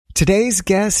Today's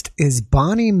guest is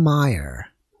Bonnie Meyer.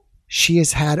 She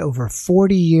has had over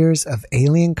 40 years of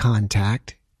alien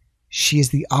contact. She is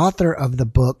the author of the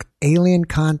book Alien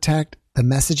Contact, The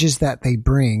Messages That They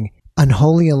Bring,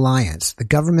 Unholy Alliance, the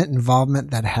government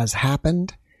involvement that has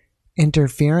happened,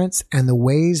 interference, and the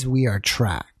ways we are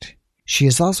tracked. She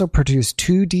has also produced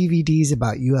 2 DVDs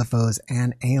about UFOs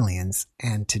and aliens,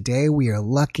 and today we are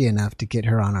lucky enough to get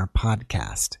her on our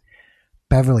podcast.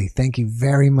 Beverly, thank you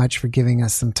very much for giving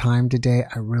us some time today.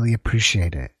 I really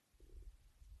appreciate it.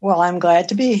 Well, I'm glad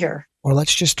to be here. Or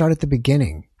let's just start at the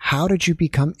beginning. How did you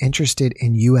become interested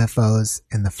in UFOs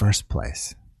in the first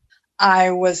place?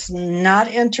 I was not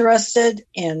interested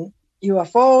in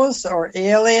UFOs or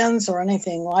aliens or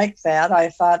anything like that.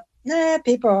 I thought,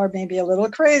 people are maybe a little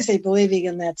crazy believing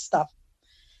in that stuff.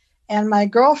 And my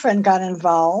girlfriend got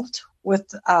involved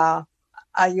with a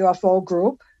UFO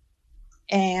group,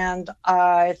 and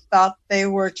I thought they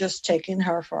were just taking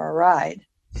her for a ride.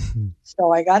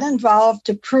 So I got involved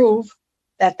to prove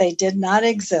that they did not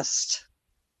exist.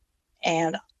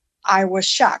 And I was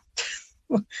shocked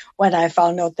when I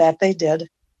found out that they did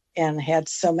and had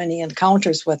so many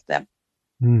encounters with them.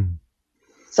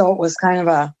 So it was kind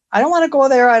of I don't want to go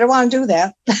there. I don't want to do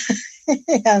that.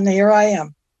 And here I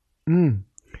am.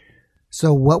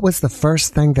 So what was the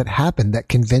first thing that happened that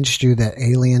convinced you that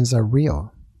aliens are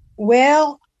real?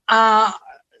 Well,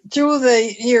 through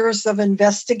the years of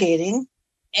investigating,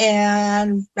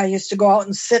 and I used to go out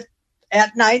and sit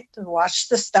at night and watch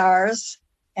the stars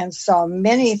and saw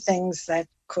many things that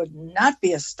could not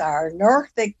be a star, nor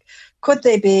could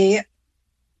they be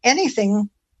anything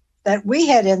that we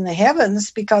had in the heavens,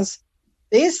 because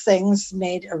these things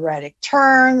made erratic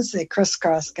turns. They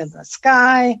crisscrossed in the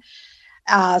sky.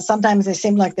 Sometimes they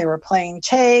seemed like they were playing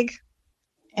tag.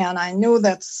 And I knew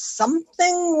that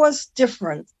something was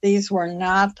different. These were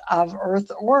not of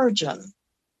Earth origin.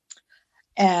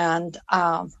 And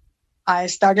I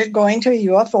started going to a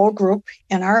UFO group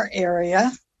in our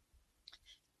area.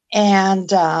 And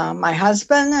my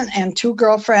husband and 2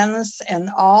 girlfriends and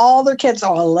all their kids,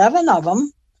 11 of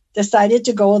them, decided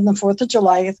to go on the 4th of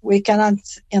July weekend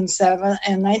in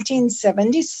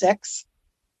 1976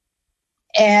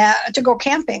 to go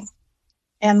camping.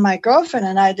 And my girlfriend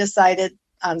and I decided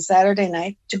on Saturday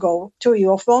night to go to a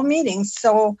UFO meeting.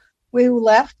 So we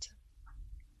left,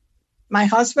 my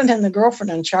husband and the girlfriend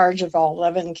in charge of all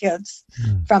 11 kids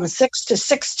from 6 to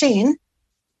 16.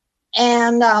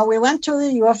 And we went to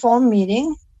the UFO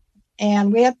meeting,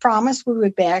 and we had promised we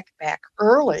would be back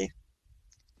early.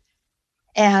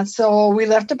 And so we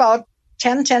left about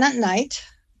 10:10 at night,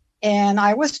 and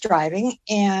I was driving.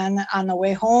 And on the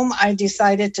way home, I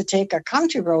decided to take a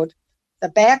country road, the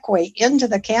back way into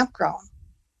the campground.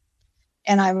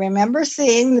 And I remember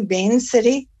seeing the Bain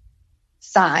City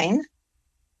sign.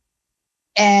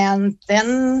 And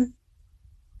then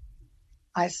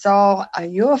I saw a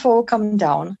UFO come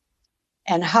down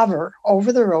and hover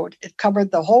over the road. It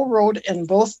covered the whole road in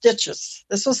both ditches.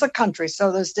 This was the country,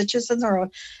 so there's ditches in the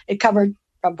road. It covered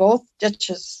both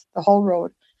ditches, the whole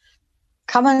road,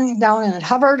 coming down, and it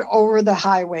hovered over the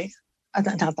highway.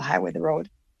 Not the highway, the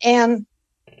road. And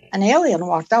an alien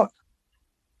walked out.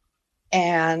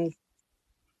 And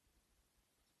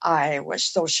I was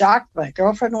so shocked. My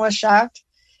girlfriend was shocked.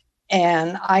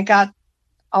 And I got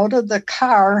out of the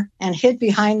car and hid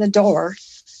behind the door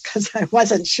because I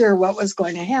wasn't sure what was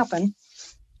going to happen.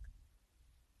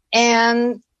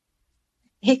 And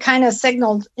he kind of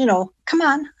signaled, come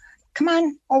on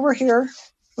over here.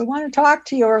 We want to talk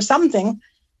to you or something.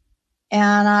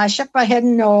 And I shook my head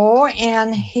no,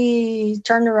 and he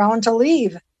turned around to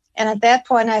leave. And at that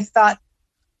point I thought,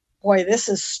 boy, this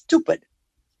is stupid.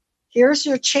 Here's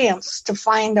your chance to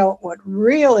find out what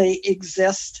really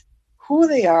exists, who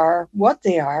they are, what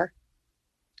they are.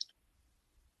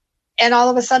 And all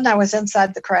of a sudden I was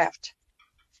inside the craft.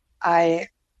 I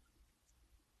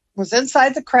was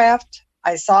inside the craft.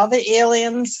 I saw the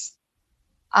aliens.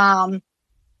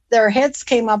 Their heads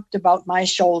came up to about my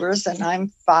shoulders, and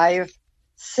I'm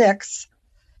 5'6".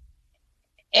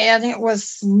 And it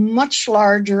was much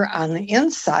larger on the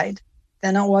inside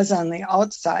than it was on the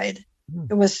outside.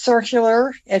 It was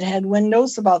circular. It had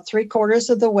windows about 3/4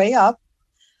 of the way up.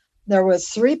 There was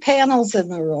 3 panels in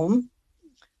the room.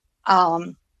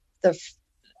 The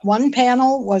one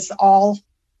panel was all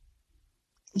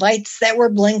lights that were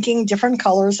blinking, different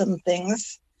colors and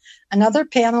things. Another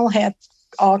panel had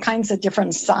all kinds of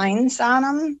different signs on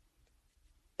them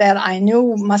that I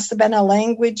knew must have been a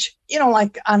language,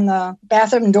 like on the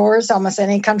bathroom doors, almost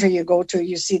any country you go to,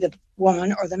 you see the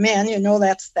woman or the man,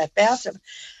 that's that bathroom.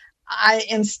 I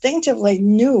instinctively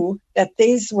knew that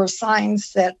these were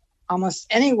signs that almost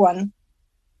anyone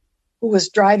who was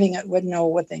driving it would know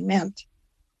what they meant.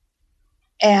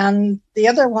 And the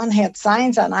other one had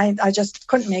signs on. I just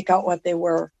couldn't make out what they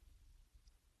were.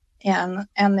 And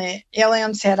the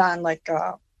aliens had on like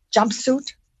a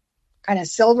jumpsuit, kind of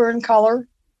silver in color.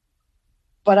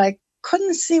 But I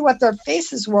couldn't see what their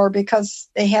faces were because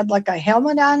they had like a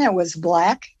helmet on. It was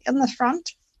black in the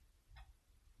front.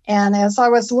 And as I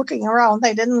was looking around,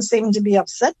 they didn't seem to be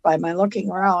upset by my looking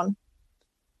around.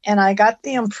 And I got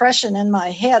the impression in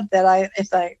my head that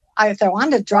if I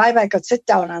wanted to drive, I could sit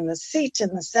down on the seat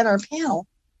in the center panel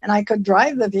and I could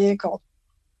drive the vehicle.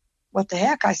 What the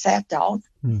heck? I sat down.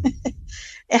 And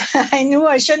I knew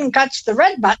I shouldn't touch the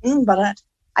red button, but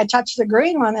I touched the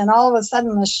green one, and all of a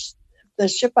sudden the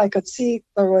ship I could see,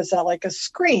 there was like a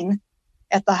screen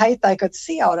at the height I could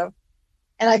see out of.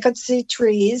 And I could see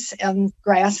trees and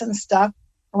grass and stuff.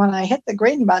 When I hit the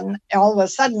green button, all of a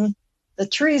sudden the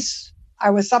trees, I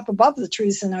was up above the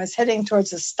trees and I was heading towards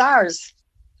the stars.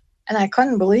 And I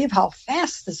couldn't believe how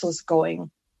fast this was going.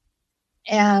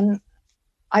 And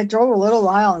I drove a little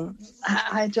while and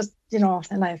I just,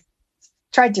 and I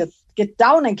tried to get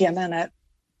down again and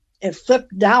it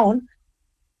flipped down.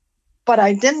 But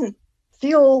I didn't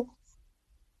feel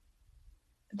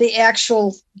the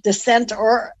actual descent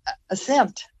or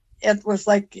ascent. It was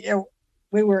like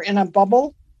we were in a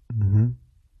bubble. Mm-hmm.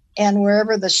 And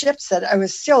wherever the ship said, I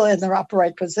was still in the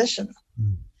upright position.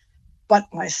 Mm. But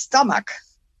my stomach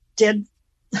did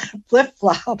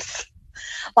flip-flops.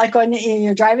 Like when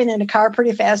you're driving in a car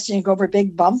pretty fast and you go over a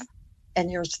big bump and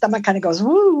your stomach kind of goes,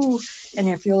 woo, and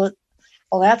you feel it.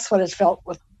 Well, that's what it felt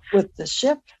with the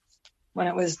ship when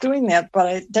it was doing that. But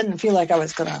I didn't feel like I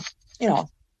was going to,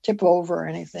 tip over or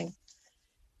anything.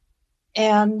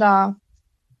 And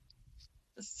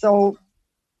so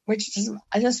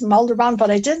I just mulled around, but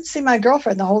I didn't see my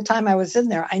girlfriend the whole time I was in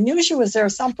there. I knew she was there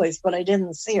someplace, but I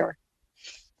didn't see her.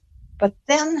 But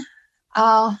then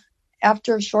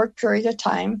after a short period of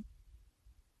time,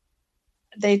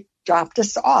 they dropped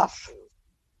us off.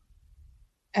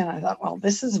 And I thought, well,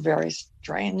 this is very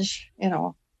strange,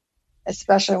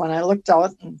 especially when I looked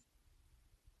out and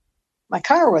my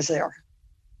car was there.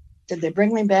 Did they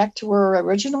bring me back to where I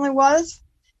originally was?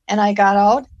 And I got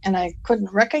out and I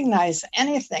couldn't recognize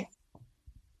anything.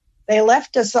 They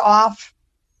left us off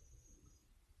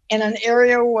in an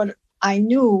area where I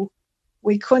knew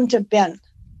we couldn't have been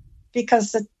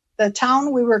because the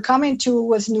town we were coming to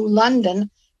was New London,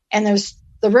 and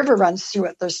the river runs through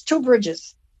it. There's two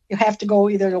bridges. You have to go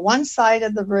either to one side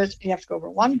of the bridge, you have to go over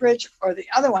one bridge or the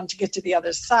other one to get to the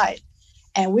other side.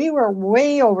 And we were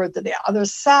way over to the other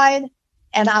side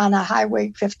and on a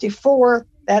Highway 54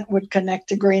 that would connect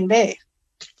to Green Bay.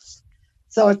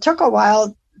 So it took a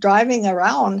while driving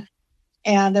around,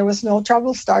 and there was no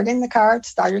trouble starting the car. It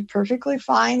started perfectly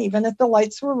fine, even if the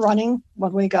lights were running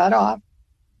when we got off.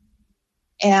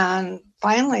 And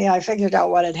finally, I figured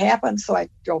out what had happened, so I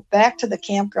drove back to the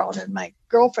campground, and my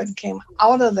girlfriend came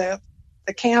out of the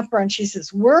camper, and she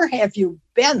says, "Where have you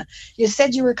been? You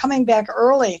said you were coming back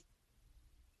early.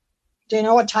 Do you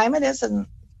know what time it is?" And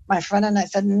my friend and I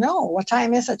said, "No, what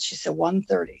time is it?" She said,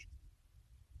 1:30.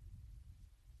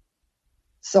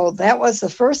 So that was the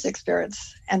first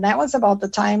experience. And that was about the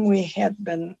time we had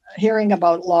been hearing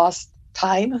about lost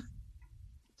time.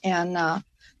 And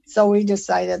so we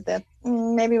decided that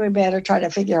maybe we better try to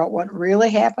figure out what really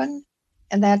happened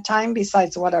in that time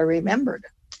besides what I remembered.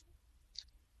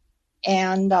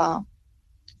 And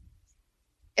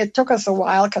it took us a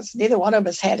while because neither one of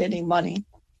us had any money.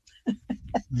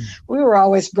 We were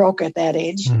always broke at that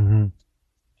age. Mm-hmm.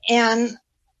 And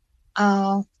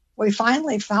we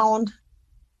finally found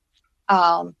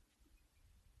a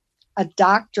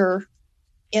doctor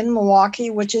in Milwaukee,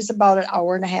 which is about an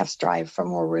hour and a half's drive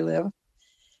from where we live.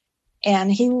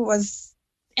 And he was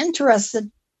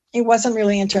interested. He wasn't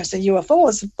really interested in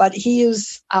UFOs, but he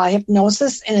used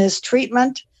hypnosis in his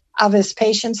treatment of his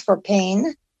patients for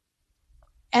pain.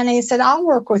 And he said, "I'll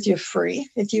work with you free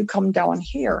if you come down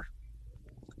here."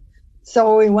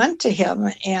 So we went to him,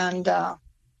 and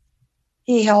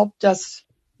he helped us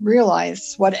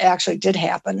realize what actually did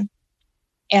happen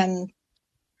and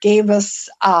gave us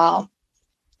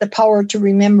the power to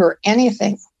remember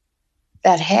anything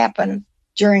that happened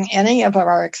during any of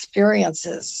our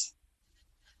experiences.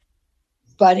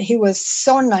 But he was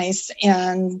so nice,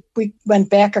 and we went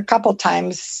back a couple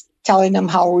times telling him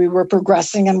how we were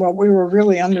progressing and what we were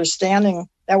really understanding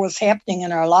that was happening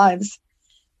in our lives.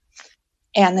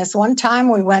 And this one time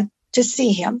we went to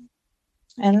see him,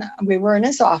 and we were in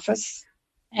his office,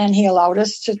 and he allowed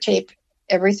us to tape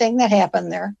everything that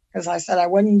happened there, because I said I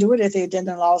wouldn't do it if he didn't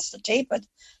allow us to tape it,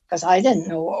 because I didn't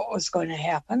know what was going to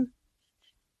happen.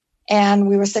 And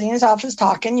we were sitting in his office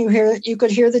talking. You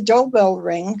could hear the doorbell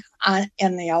ring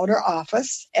in the outer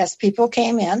office as people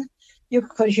came in. You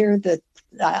could hear the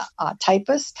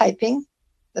typist typing,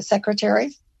 the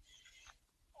secretary.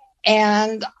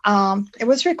 And it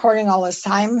was recording all this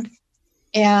time.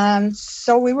 And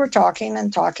so we were talking,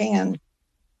 and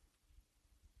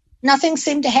nothing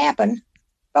seemed to happen.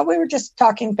 But we were just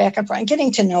talking back and forth and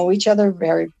getting to know each other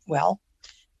very well.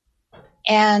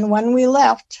 And when we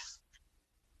left,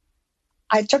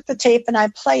 I took the tape and I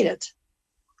played it.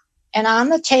 And on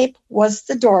the tape was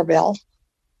the doorbell.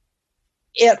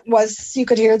 You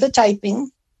could hear the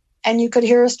typing and you could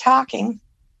hear us talking.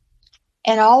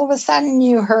 And all of a sudden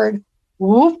you heard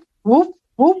whoop, whoop,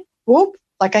 whoop, whoop,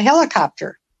 like a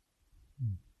helicopter.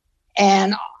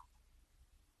 And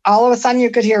all of a sudden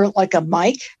you could hear like a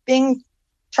mic being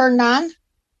turned on.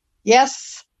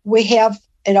 Yes, we have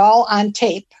it all on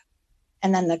tape.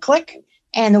 And then the click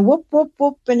and the whoop, whoop,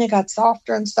 whoop, and it got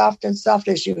softer and softer and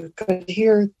softer as you could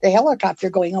hear the helicopter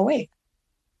going away.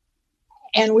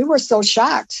 And we were so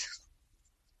shocked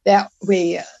that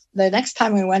the next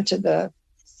time we went to the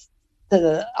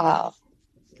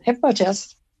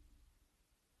hypnotist,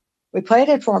 we played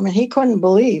it for him, and he couldn't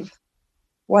believe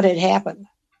what had happened.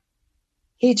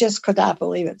 He just could not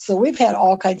believe it. So we've had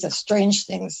all kinds of strange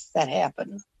things that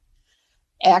happen.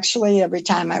 Actually, every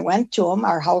time I went to him,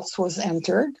 our house was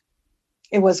entered.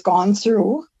 It was gone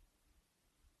through.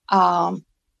 All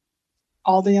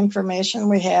the information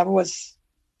we have was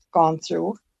gone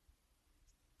through.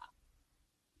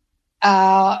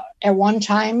 At one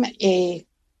time, a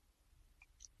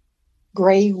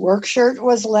gray work shirt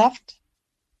was left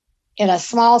in a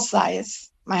small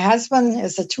size. My husband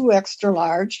is a 2 extra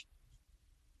large,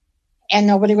 and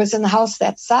nobody was in the house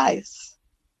that size.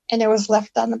 And it was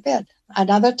left on the bed.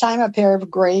 Another time, a pair of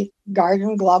gray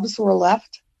garden gloves were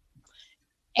left.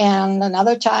 And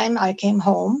another time, I came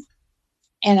home,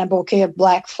 and a bouquet of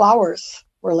black flowers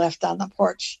were left on the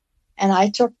porch. And I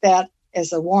took that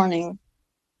as a warning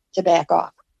to back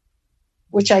off,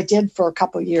 which I did for a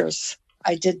couple years.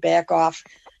 I did back off,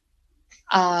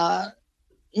 not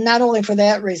only for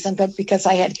that reason, but because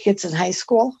I had kids in high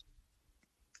school.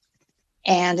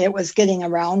 And it was getting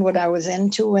around what I was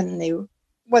into, and they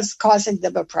was causing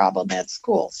them a problem at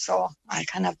school. So I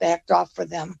kind of backed off for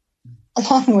them,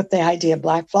 along with the idea of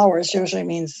black flowers usually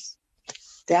means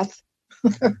death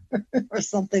or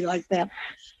something like that.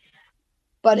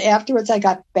 But afterwards, I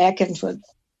got back into it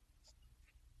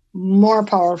more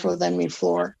powerful than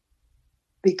before,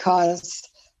 because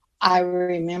I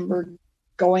remember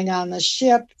going on the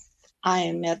ship.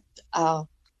 I met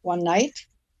one night.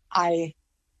 I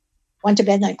went to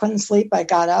bed and I couldn't sleep. I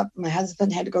got up. My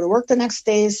husband had to go to work the next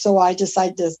day, so I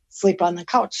decided to sleep on the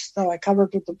couch. So I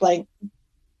covered with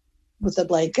the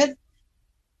blanket,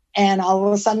 and all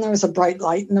of a sudden there was a bright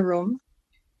light in the room,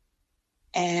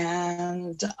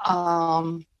 and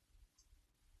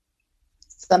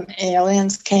some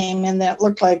aliens came in that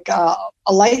looked like a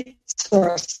light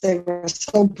source. They were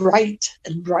so bright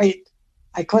and bright,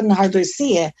 I couldn't hardly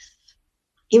see it.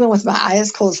 Even with my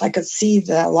eyes closed, I could see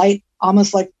the light,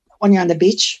 almost like when you're on the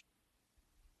beach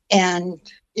and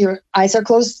your eyes are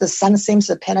closed, the sun seems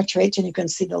to penetrate and you can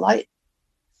see the light.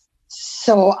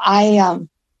 So I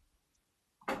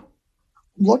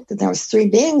looked, and there was 3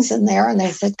 beings in there, and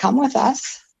they said, "Come with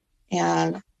us."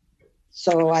 And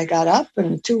so I got up,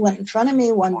 and 2 went in front of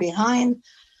me, 1 behind.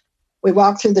 We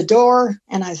walked through the door,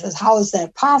 and I said, "How is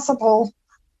that possible?"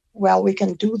 "Well, we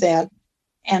can do that."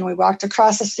 And we walked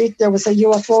across the street. There was a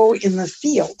UFO in the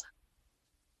field,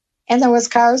 and there was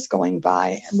cars going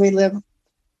by. And we live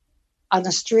on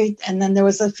the street, and then there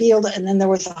was a field, and then there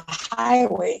was a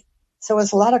highway. So it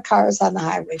was a lot of cars on the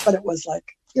highway, but it was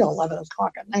like 11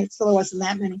 o'clock at night, so there wasn't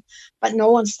that many. But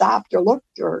no one stopped or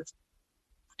looked or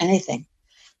anything.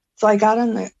 So I got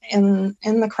in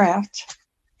the craft,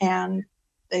 and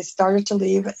they started to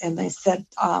leave, and they said,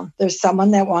 "There's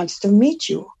someone that wants to meet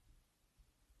you."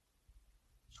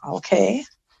 Okay.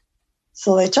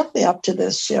 So they took me up to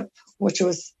this ship, which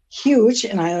was huge,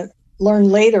 and I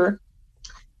learned later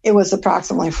it was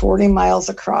approximately 40 miles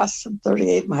across and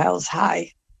 38 miles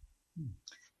high.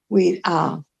 We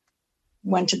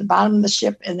went to the bottom of the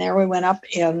ship, and there we went up,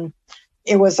 and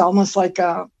it was almost like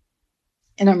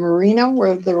in a marina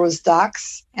where there was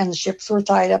docks, and the ships were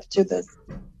tied up to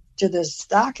this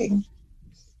docking.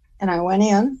 And I went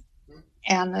in,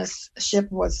 and this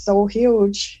ship was so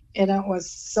huge, and it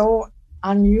was so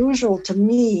unusual to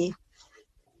me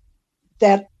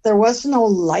that there was no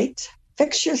light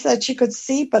fixtures that you could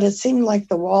see, but it seemed like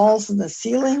the walls and the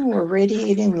ceiling were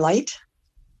radiating light.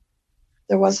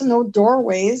 There wasn't no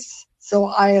doorways, so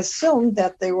I assumed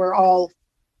that they were all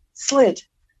slid,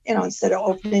 instead of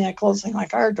opening and closing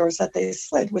like our doors, that they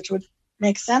slid, which would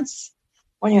make sense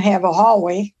when you have a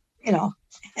hallway, you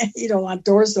don't want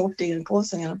doors opening and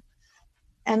closing them.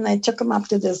 And they took them up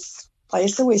to this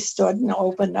place, and we stood and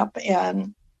opened up,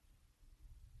 and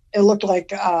it looked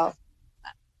like a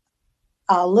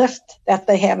lift that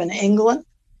they have in England.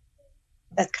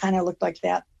 That kind of looked like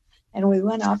that. And we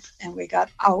went up and we got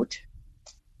out.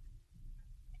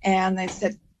 And they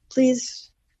said, please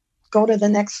go to the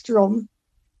next room.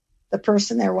 The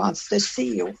person there wants to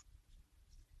see you.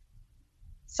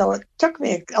 So it took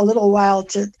me a little while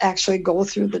to actually go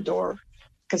through the door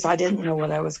because I didn't know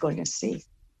what I was going to see.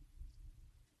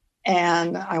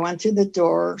 And I went through the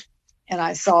door and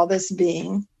I saw this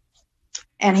being.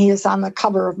 And he is on the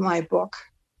cover of my book,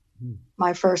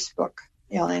 my first book,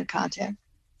 Alien Contact.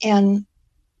 And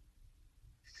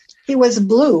he was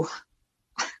blue,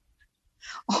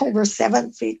 over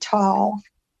 7 feet tall.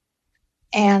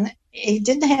 And he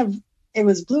didn't have, it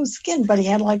was blue skin, but he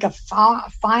had like a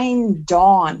fine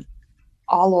dawn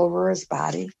all over his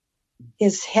body.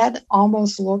 His head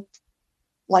almost looked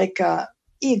like an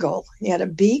eagle. He had a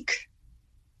beak,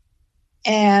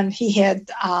 and he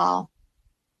had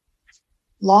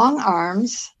long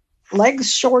arms,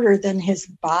 legs shorter than his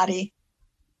body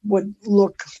would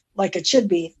look like it should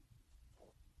be,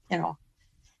 and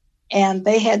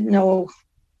they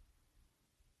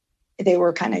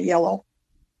were kind of yellow.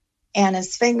 And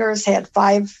his fingers had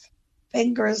 5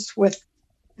 fingers with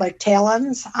like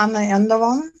talons on the end of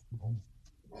them.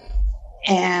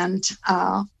 And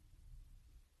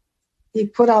he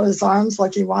put out his arms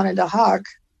like he wanted a hug.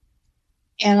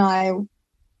 And I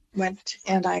went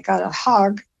and I got a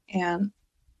hug. And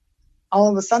all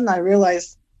of a sudden I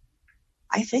realized,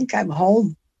 I think I'm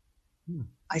home.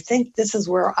 I think this is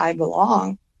where I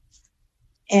belong.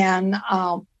 And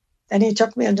then he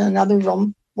took me into another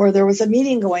room where there was a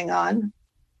meeting going on.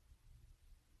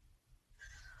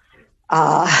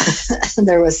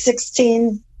 There was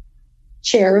 16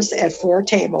 chairs at 4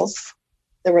 tables.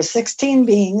 There were 16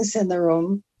 beings in the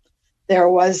room. There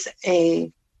was a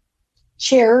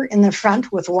chair in the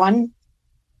front with one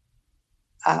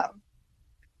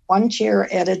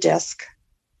chair at a desk.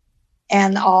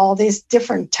 And all these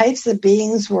different types of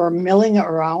beings were milling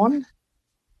around.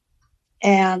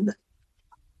 And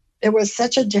there was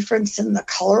such a difference in the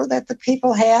color that the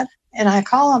people had. And I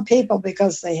call them people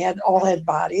because they all had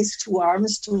bodies, 2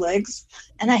 arms, 2 legs,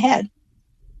 and a head.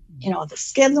 The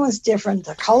skin was different.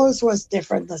 The colors was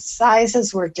different. The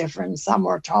sizes were different. Some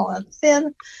were tall and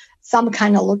thin. Some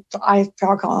kind of looked, I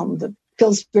call him the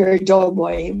Pillsbury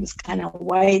Doughboy. He was kind of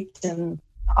white and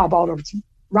about as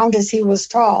round as he was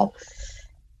tall.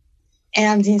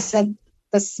 And he said,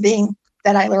 this being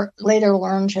that I later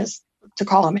learned to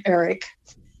call him Eric,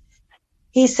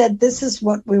 he said, this is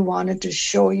what we wanted to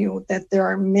show you, that there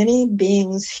are many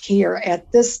beings here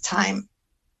at this time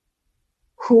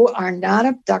who are not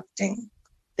abducting.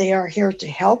 They are here to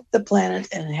help the planet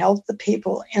and help the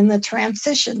people in the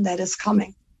transition that is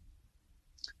coming.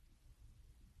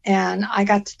 And I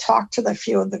got to talk to a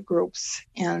few of the groups,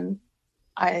 and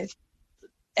I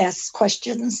asked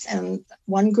questions, and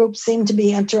one group seemed to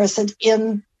be interested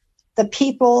in the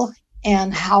people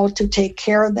and how to take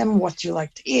care of them, what you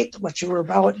like to eat, what you were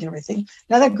about, and everything.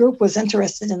 Another group was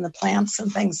interested in the plants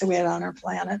and things that we had on our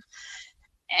planet.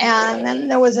 And then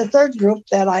there was a third group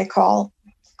that I call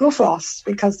goof-offs,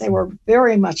 because they were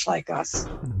very much like us.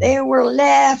 They were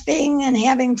laughing and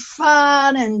having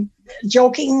fun and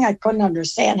joking. I couldn't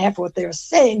understand half what they were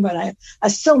saying, but I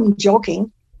assumed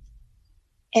joking.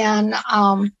 And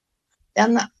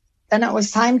then it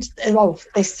was time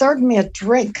they served me a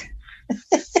drink.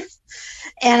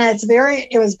 And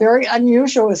it was very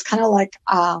unusual. It was kind of like,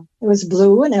 it was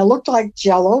blue and it looked like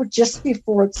Jell-O just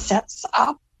before it sets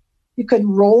up. You could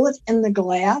roll it in the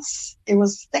glass. It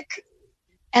was thick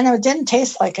and it didn't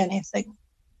taste like anything.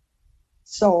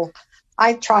 So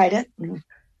I tried it. And,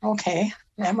 okay,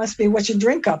 that must be what you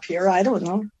drink up here. I don't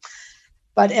know.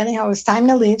 But anyhow, it was time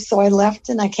to leave. So I left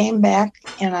and I came back,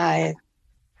 and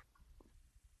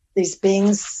these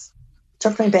beings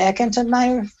took me back into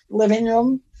my living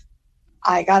room.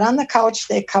 I got on the couch,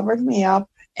 they covered me up,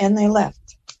 and they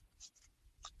left.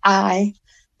 I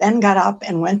then got up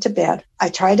and went to bed. I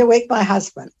tried to wake my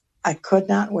husband. I could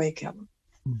not wake him.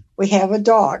 We have a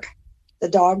dog. The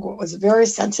dog was very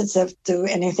sensitive to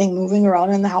anything moving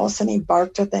around in the house, and he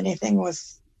barked if anything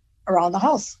was around the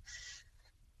house.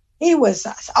 He was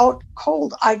out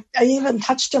cold. I even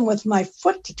touched him with my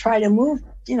foot to try to move,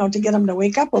 to get him to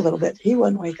wake up a little bit. He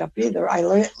wouldn't wake up either. I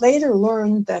later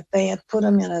learned that they had put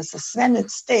him in a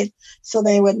suspended state so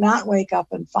they would not wake up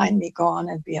and find me gone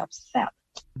and be upset.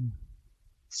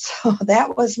 So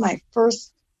that was my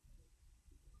first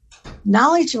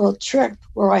knowledgeable trip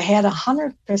where I had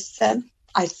 100%,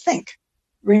 I think,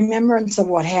 remembrance of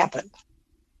what happened.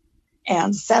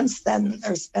 And since then,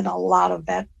 there's been a lot of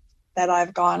that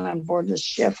I've gone on board the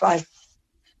ship. I've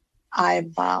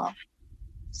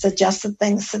suggested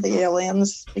things to the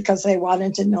aliens because they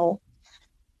wanted to know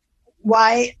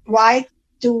why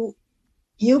do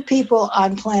you people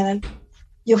on planet,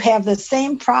 you have the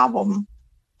same problem,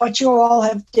 but you all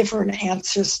have different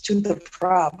answers to the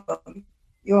problem.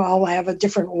 You all have a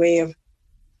different way of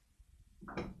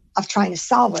trying to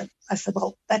solve it. I said,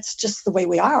 well, that's just the way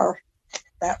we are.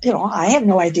 That, I have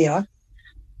no idea.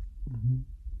 Mm-hmm.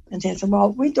 And they said,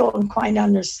 well, we don't quite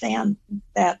understand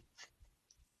that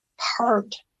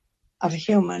part of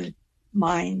human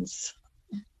minds.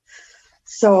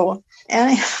 So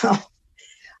anyhow,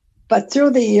 but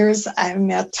through the years, I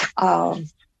met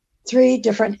 3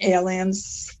 different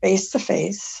aliens face to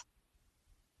face,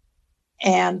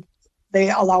 and they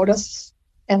allowed us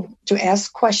to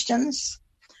ask questions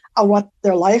of what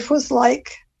their life was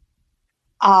like,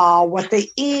 what they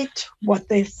eat, what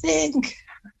they think.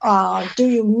 Do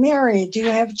you marry? Do you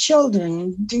have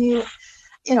children? Do you,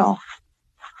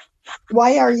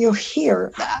 why are you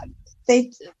here?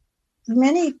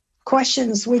 Many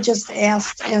questions we just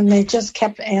asked, and they just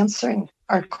kept answering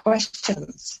our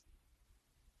questions.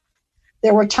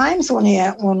 There were times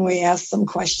when we asked them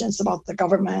questions about the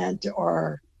government,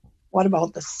 or what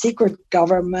about the secret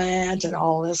government and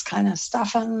all this kind of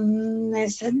stuff, and they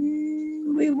said,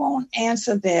 we won't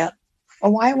answer that.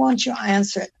 Well, why won't you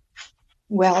answer it?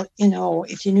 Well,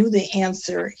 if you knew the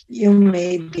answer, you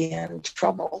may be in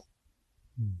trouble.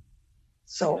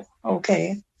 So,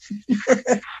 okay.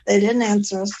 They didn't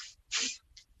answer us.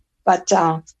 But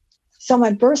so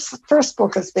my first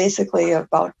book is basically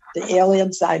about the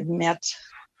aliens I've met,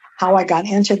 how I got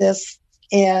into this,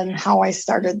 and how I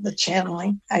started the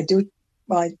channeling. I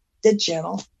did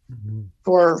channel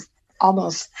for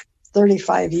almost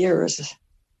 35 years.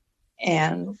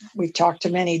 And we talked to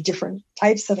many different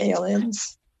types of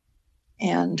aliens.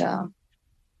 And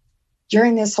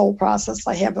during this whole process,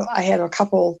 I had a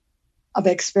couple of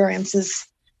experiences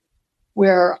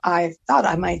where I thought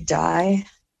I might die,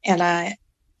 and I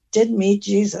did meet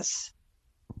Jesus.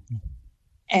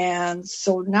 And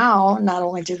so now, not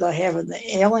only did I have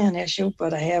the alien issue,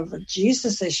 but I have a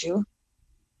Jesus issue.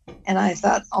 And I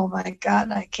thought, oh my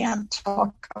God, I can't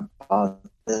talk about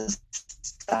this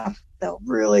stuff. They'll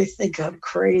really think I'm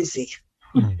crazy.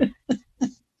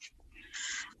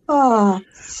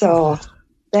 So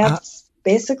that's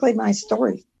basically my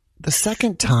story. The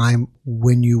second time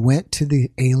when you went to the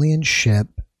alien ship,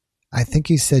 I think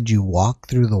you said you walked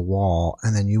through the wall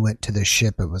and then you went to the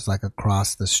ship. It was like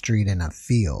across the street in a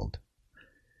field.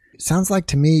 It sounds like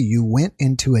to me you went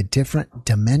into a different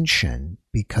dimension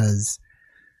because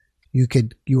you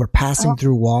were passing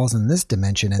through walls in this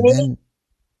dimension. And then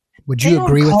would you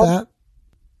agree with that?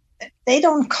 They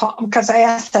don't call, because I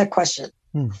asked that question.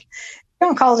 They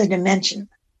don't call it a dimension.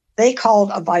 They call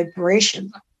it a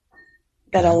vibration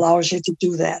that allows you to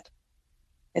do that.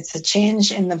 It's a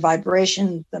change in the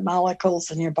vibration, the molecules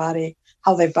in your body,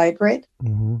 how they vibrate,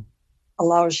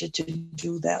 allows you to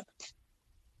do that.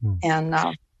 And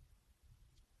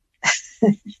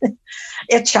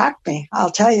it shocked me.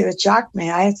 I'll tell you, it shocked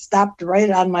me. I stopped right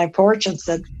on my porch and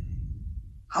said,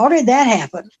 how did that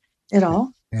happen? Yeah.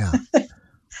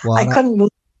 Well, I couldn't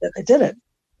believe that I did it.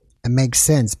 It makes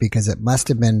sense because it must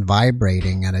have been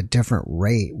vibrating at a different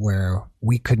rate where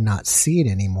we could not see it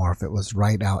anymore if it was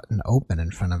right out and open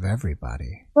in front of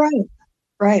everybody.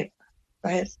 Right.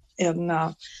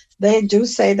 And they do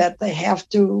say that they have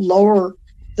to lower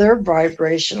their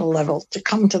vibrational level to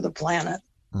come to the planet.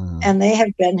 And they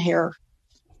have been here,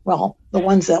 well, the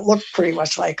ones that look pretty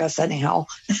much like us anyhow,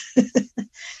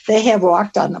 they have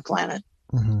walked on the planet.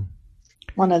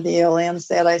 One of the aliens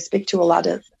that I speak to a lot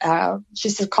of, she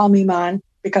said, call me Man,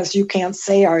 because you can't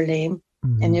say our name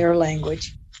in your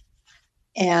language.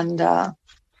 And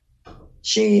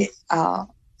she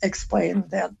explained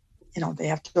that, they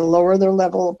have to lower their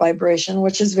level of vibration,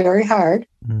 which is very hard.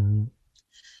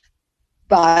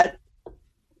 But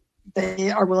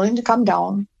they are willing to come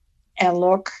down and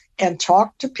look and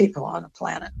talk to people on the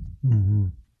planet.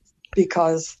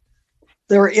 Because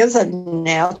there is a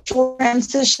natural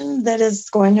transition that is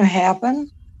going to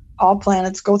happen. All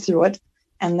planets go through it.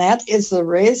 And that is the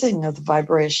raising of the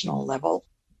vibrational level.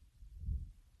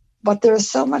 But there's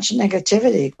so much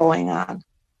negativity going on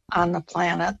the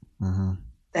planet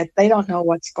that they don't know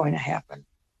what's going to happen.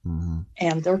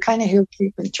 And they're kind of here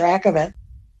keeping track of it.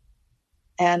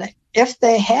 And if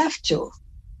they have to,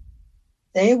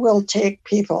 they will take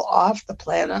people off the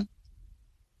planet.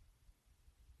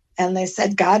 And they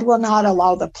said, God will not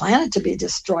allow the planet to be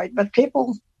destroyed. But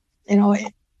people,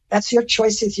 that's your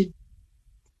choice. If you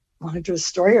want to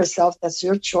destroy yourself, that's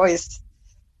your choice.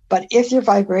 But if your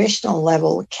vibrational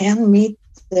level can meet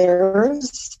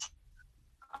theirs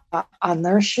on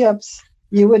their ships,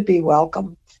 you would be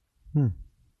welcome.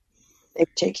 They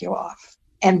take you off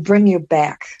and bring you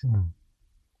back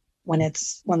when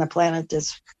the planet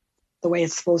is the way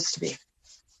it's supposed to be,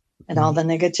 and all the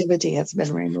negativity has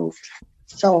been removed.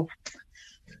 So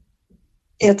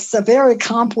it's a very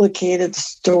complicated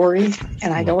story,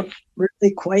 and I don't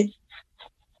really quite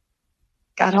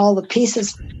got all the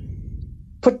pieces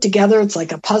put together. It's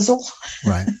like a puzzle.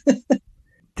 Right.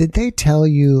 Did they tell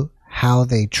you how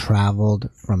they traveled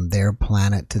from their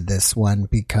planet to this one?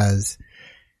 Because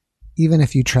even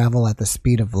if you travel at the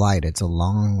speed of light, it's a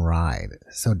long ride.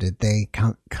 So did they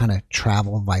kind of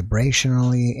travel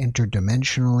vibrationally,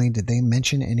 interdimensionally? Did they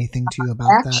mention anything to you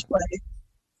about that?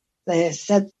 They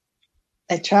said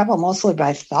they travel mostly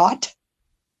by thought.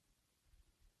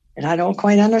 And I don't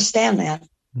quite understand that.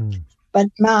 But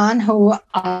Man, who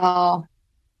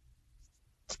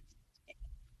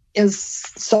is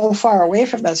so far away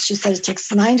from us, she said it takes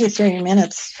 93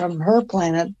 minutes from her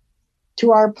planet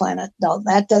to our planet. Now,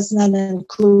 that does not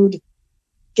include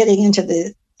getting into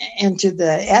the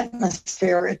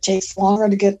atmosphere. It takes longer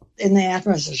to get in the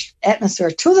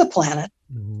atmosphere to the planet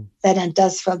than it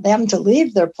does for them to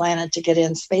leave their planet to get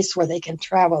in space where they can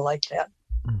travel like that.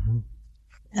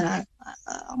 And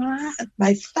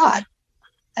my thought,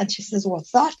 and she says, well,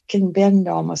 thought can bend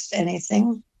almost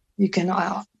anything. You can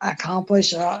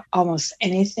accomplish almost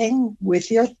anything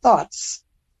with your thoughts.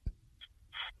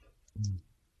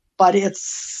 But it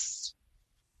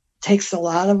takes a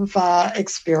lot of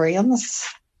experience.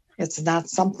 It's not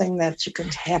something that you can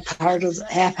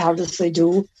half-heartedly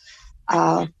do.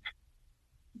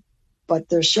 But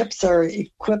their ships are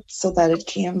equipped so that it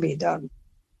can be done.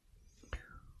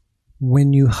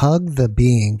 When you hugged the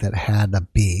being that had a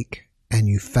beak and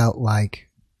you felt like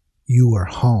you were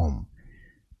home,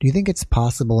 do you think it's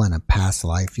possible in a past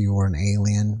life you were an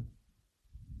alien?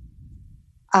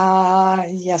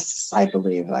 Yes, I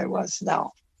believe I was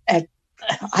now.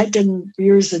 I didn't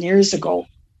years and years ago,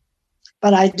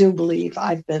 but I do believe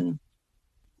I've been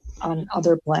on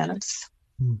other planets.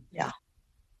 Yeah.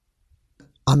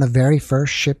 On the very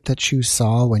first ship that you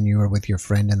saw when you were with your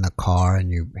friend in the car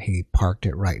and he parked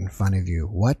it right in front of you,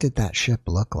 what did that ship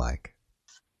look like?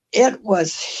 It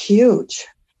was huge.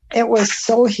 It was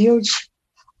so huge.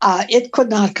 It could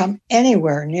not come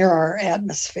anywhere near our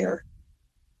atmosphere.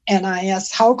 And I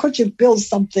asked, how could you build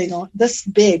something this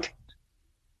big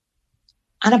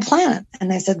on a planet? And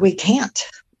they said, we can't.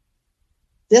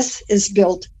 This is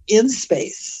built in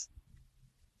space.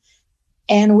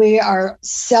 And we are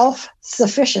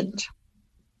self-sufficient.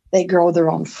 They grow their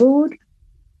own food.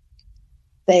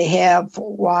 They have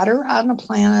water on the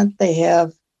planet. They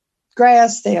have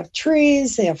grass. They have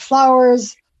trees. They have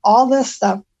flowers, all this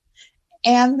stuff.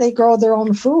 And they grow their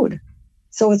own food.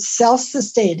 So it's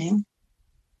self-sustaining,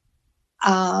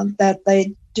 that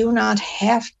they do not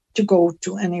have to go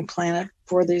to any planet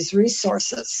for these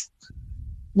resources.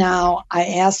 Now, I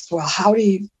asked, well, how do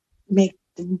you make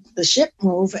the ship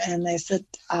move? And they said,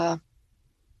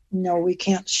 no, we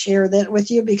can't share that with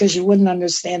you because you wouldn't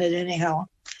understand it anyhow.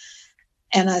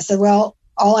 And I said, well,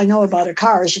 all I know about a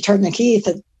car is you turn the key, if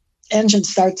the engine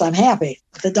starts, I'm happy.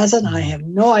 If it doesn't, I have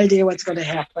no idea what's going to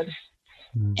happen.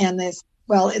 And they said,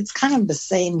 well, it's kind of the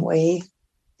same way,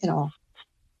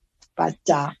 but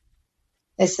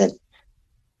they said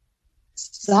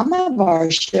some of our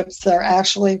ships are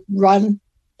actually run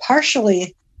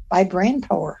partially by brain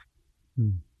power.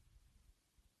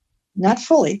 Not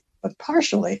fully, but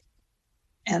partially.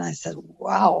 And I said,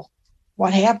 wow,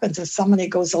 what happens if somebody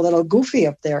goes a little goofy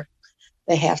up there?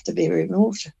 They have to be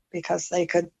removed because they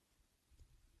could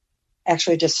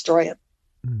actually destroy it,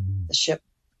 the ship,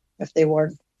 if they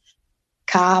weren't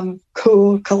calm,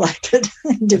 cool, collected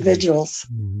individuals.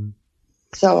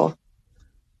 So,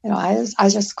 I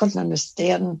just couldn't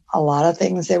understand a lot of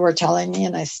things they were telling me,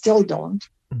 and I still don't,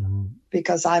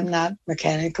 because I'm not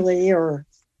mechanically or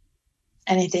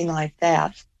anything like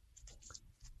that.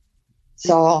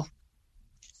 So,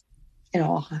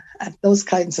 those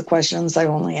kinds of questions I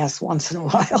only ask once in a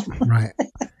while. Right.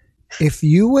 If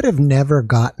you would have never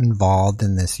got involved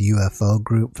in this UFO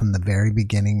group from the very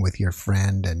beginning with your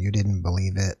friend and you didn't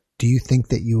believe it, do you think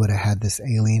that you would have had this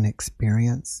alien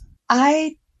experience?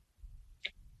 I'm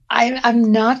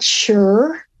not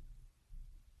sure,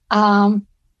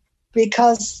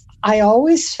 because I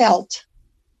always felt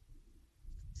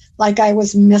like I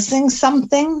was missing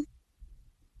something,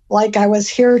 like I was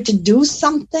here to do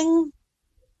something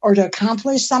or to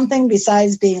accomplish something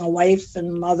besides being a wife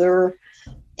and mother,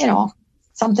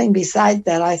 something besides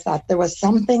that. I thought there was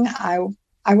something I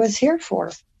was here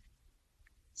for.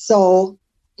 So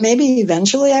maybe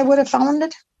eventually I would have found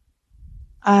it.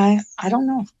 I don't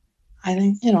know. I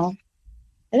think,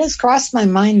 it has crossed my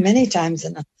mind many times,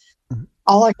 and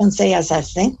all I can say is I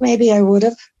think maybe I would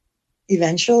have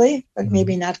eventually, but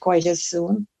maybe not quite as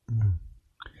soon.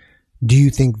 Do you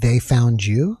think they found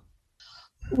you?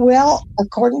 Well,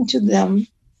 according to them,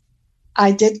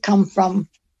 I did come from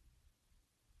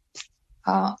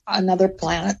another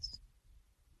planet,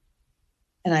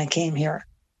 and I came here.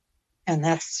 And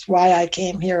that's why I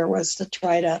came here, was to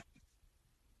try to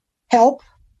help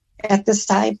at this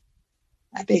time,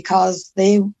 because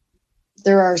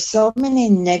there are so many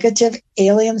negative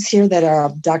aliens here that are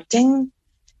abducting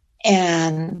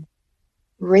and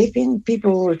raping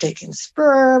people who are taking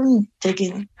sperm,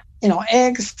 taking,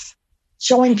 eggs,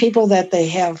 showing people that they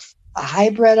have a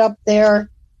hybrid up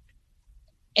there.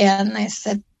 And I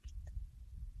said,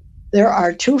 there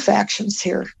are two factions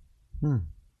here.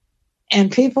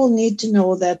 And people need to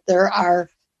know that there are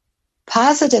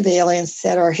positive aliens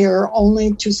that are here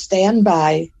only to stand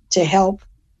by to help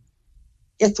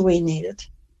if we need it.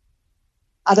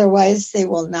 Otherwise, they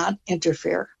will not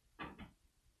interfere.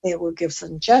 They will give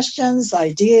suggestions,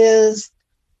 ideas,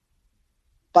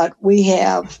 but we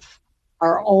have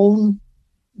our own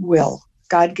will.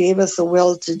 God gave us a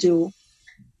will to do,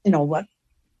 what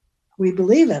we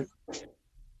believe in.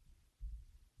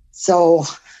 So,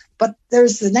 but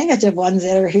there's the negative ones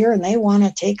that are here, and they want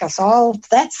to take us all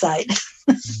that side.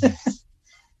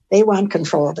 They want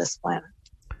control of this planet.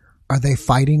 Are they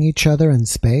fighting each other in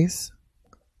space?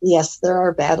 Yes, there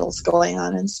are battles going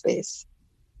on in space.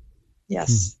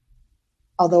 Yes.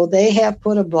 Although they have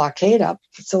put a blockade up,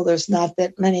 so there's not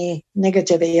that many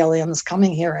negative aliens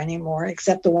coming here anymore,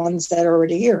 except the ones that are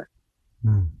already here.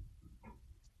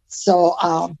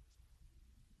 So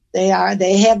they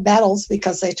have battles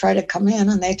because they try to come in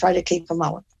and they try to keep them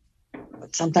out.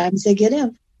 But sometimes they get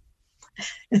in.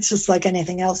 It's just like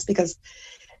anything else, because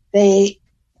they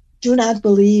do not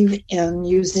believe in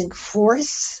using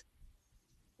force.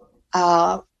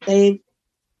 They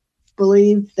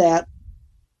believe that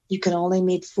you can only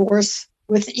meet force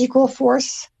with equal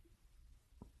force.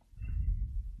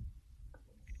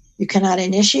 You cannot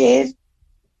initiate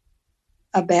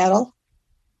a battle,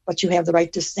 but you have the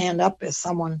right to stand up if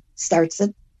someone starts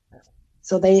it.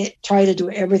 So they try to do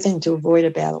everything to avoid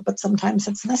a battle, but sometimes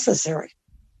it's necessary.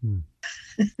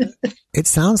 It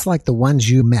sounds like the ones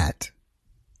you met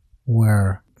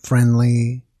were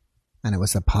friendly and it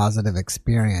was a positive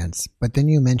experience, but then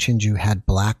you mentioned you had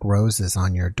black roses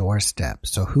on your doorstep.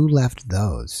 So who left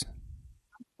those?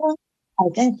 I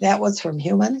think that was from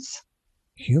humans.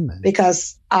 Humans?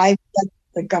 Because I get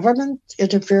the government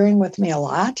interfering with me a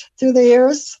lot through the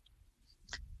years.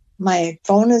 My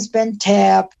phone has been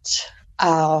tapped.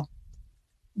 The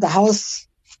house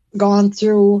gone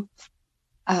through.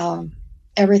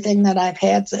 Everything that I've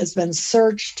had has been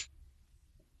searched.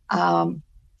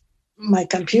 My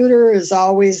computer is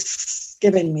always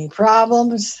giving me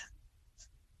problems.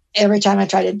 Every time I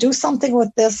try to do something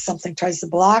with this, something tries to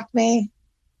block me.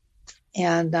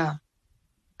 And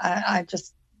I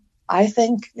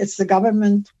think it's the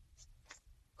government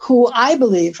who I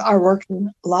believe are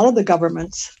working. A lot of the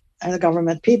governments, and the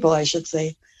government people, I should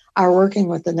say, are working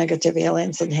with the negative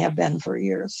aliens and have been for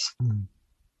years.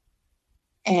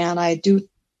 And I do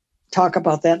talk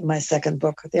about that in my second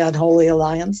book, The Unholy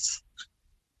Alliance.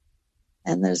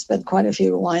 And there's been quite a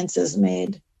few alliances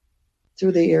made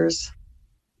through the years.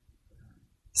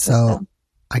 So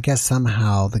I guess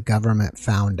somehow the government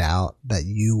found out that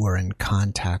you were in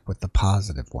contact with the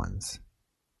positive ones.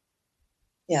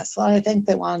 Yes, well, I think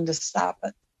they wanted to stop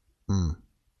it.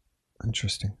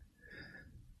 Interesting.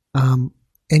 In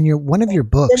one of your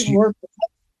books,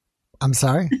 I'm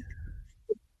sorry?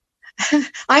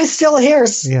 I'm still here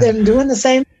and doing the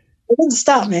same. It didn't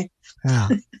stop me. Yeah.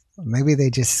 Maybe they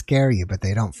just scare you, but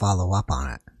they don't follow up on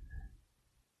it.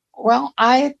 Well,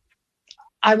 I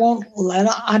won't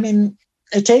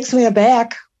it takes me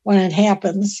aback when it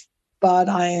happens, but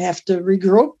I have to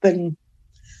regroup and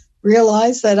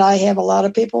realize that I have a lot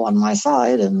of people on my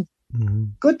side and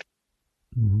good.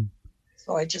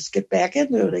 So I just get back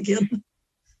into it again.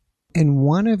 In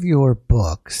one of your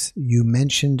books, you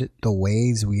mentioned the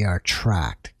ways we are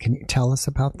tracked. Can you tell us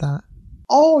about that?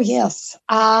 Oh, yes.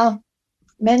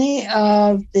 Many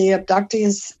of the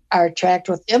abductees are tracked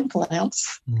with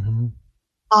implants,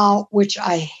 which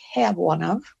I have one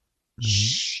of.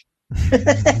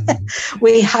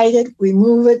 We hide it, we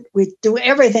move it, we do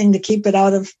everything to keep it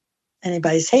out of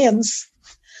anybody's hands.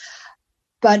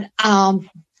 But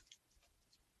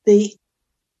the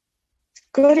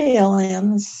good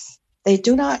aliens, they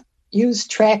do not use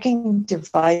tracking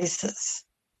devices.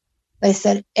 They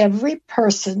said every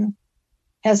person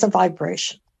has a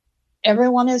vibration.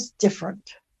 Everyone is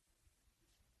different.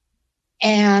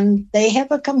 And they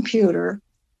have a computer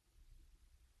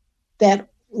that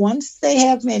once they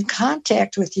have made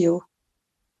contact with you,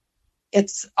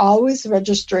 it's always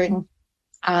registering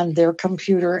on their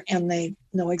computer, and they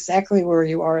know exactly where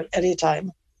you are at any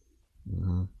time.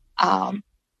 Mm-hmm.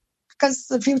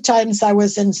 Because a few times I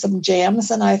was in some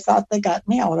jams and I thought they got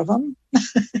me out of them.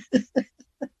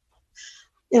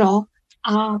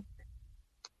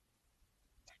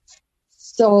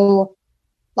 So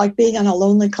like being on a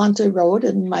lonely country road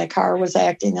and my car was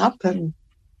acting up and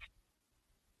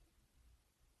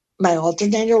my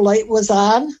alternator light was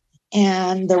on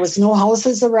and there was no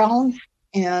houses around,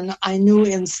 and I knew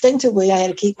instinctively I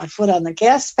had to keep my foot on the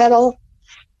gas pedal.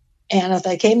 And if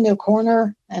I came to a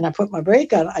corner and I put my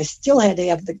brake on, I still had to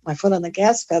have my foot on the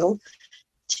gas pedal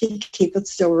to keep it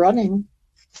still running.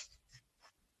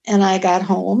 And I got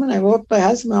home and I wrote my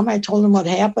husband. I told him what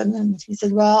happened. And he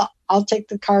said, well, I'll take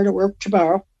the car to work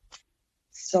tomorrow.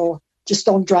 So just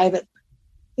don't drive it.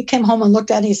 He came home and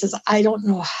looked at it. He says, I don't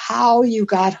know how you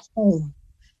got home.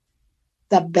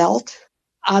 The belt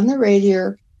on the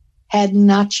radiator had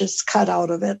notches cut out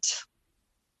of it.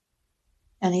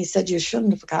 And he said, you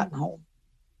shouldn't have gotten home.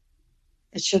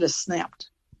 It should have snapped.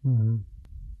 Mm-hmm.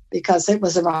 Because it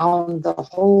was around the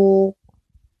whole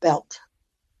belt.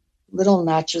 Little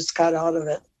notches cut out of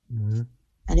it. Mm-hmm.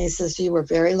 And he says, you were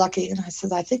very lucky. And I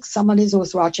said, I think somebody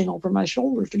was watching over my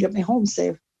shoulder to get me home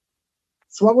safe.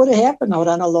 So what would have happened out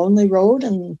on a lonely road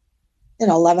and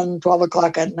 11, 12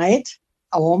 o'clock at night?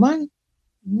 A woman?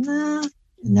 Nah, you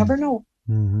never know.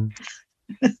 Mm-hmm.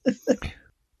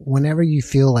 Whenever you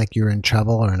feel like you're in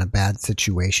trouble or in a bad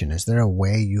situation, is there a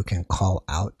way you can call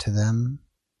out to them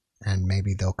and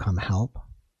maybe they'll come help?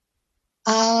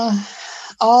 All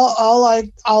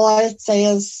I say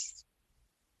is,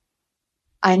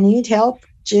 I need help.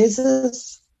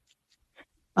 Jesus,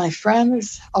 my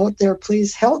friends out there,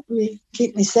 please help me,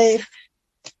 keep me safe.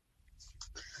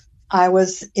 I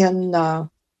was in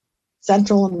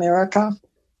Central America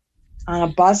on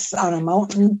a bus on a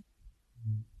mountain,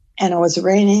 and it was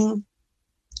raining,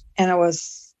 and it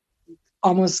was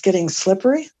almost getting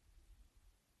slippery.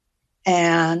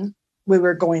 And we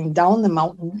were going down the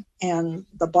mountain, and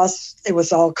the bus, it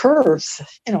was all curves,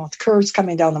 curves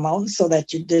coming down the mountain so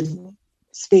that you didn't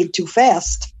speed too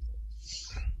fast.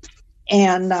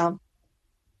 And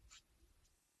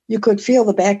you could feel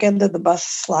the back end of the bus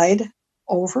slide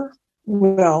over.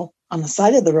 Well, on the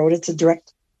side of the road, it's a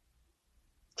direct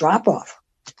drop off.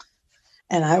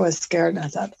 And I was scared, and I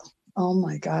thought, oh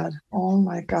my God. Am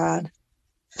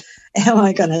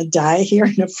I going to die here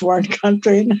in a foreign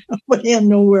country and nobody will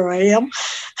know where I am?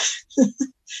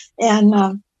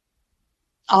 And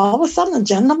all of a sudden, a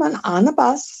gentleman on the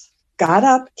bus got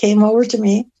up, came over to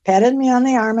me, patted me on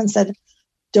the arm and said,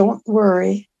 don't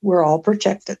worry, we're all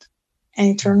protected. And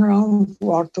he turned around,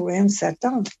 walked away, and sat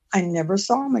down. I never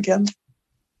saw him again.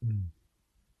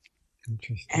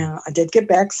 Interesting. And I did get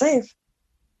back safe.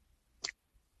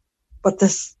 But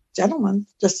this gentleman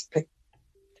just picked,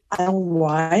 I don't know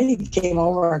why he came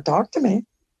over and talked to me,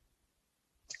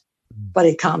 but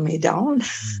he calmed me down.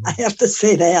 Mm-hmm. I have to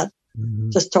say that. Mm-hmm.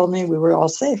 Just told me we were all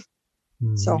safe.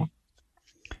 Mm-hmm. So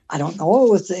I don't know,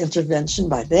 it was the intervention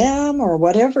by them or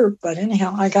whatever, but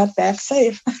anyhow, I got back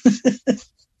safe.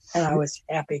 And I was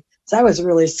happy. So I was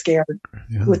really scared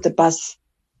with the bus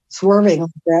swerving like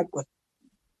that with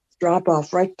drop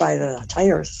off right by the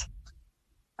tires.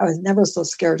 I was never so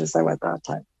scared as I was that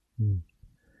time. Mm.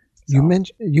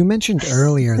 You mentioned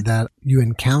earlier that you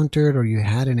encountered or you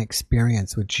had an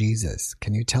experience with Jesus.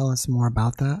 Can you tell us more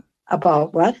about that?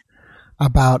 About what?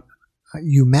 About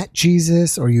you met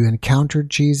Jesus or you encountered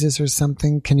Jesus or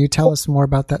something. Can you tell us more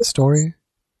about that story?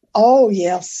 Oh,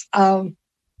 yes.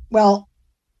 Well,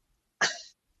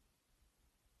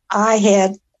 I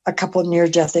had a couple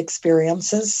near-death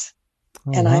experiences,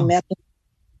 and I met him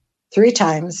 3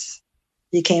 times.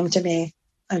 He came to me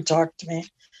and talked to me.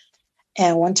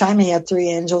 And one time he had 3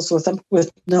 angels with him with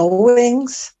no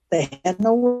wings. They had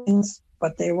no wings,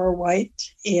 but they were white.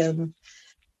 And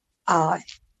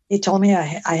he told me I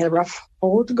had a rough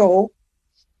road to go,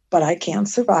 but I can't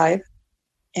survive.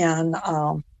 And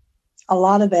a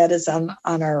lot of that is on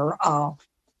our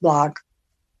blog.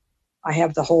 I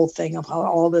have the whole thing of how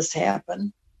all this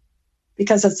happened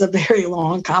because it's a very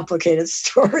long, complicated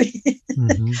story.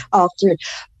 Mm-hmm. All three.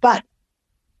 But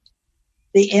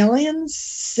the aliens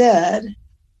said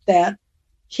that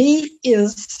he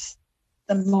is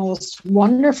the most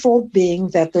wonderful being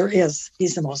that there is.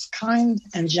 He's the most kind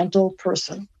and gentle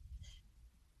person.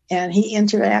 And he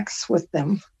interacts with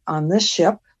them on this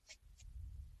ship.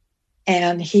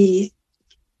 And he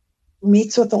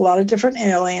meets with a lot of different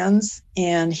aliens.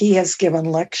 And he has given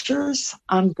lectures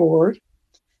on board.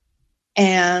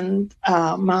 And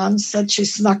Mom said she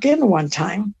snuck in one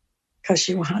time because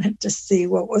she wanted to see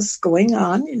what was going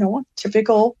on,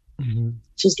 typical. Mm-hmm.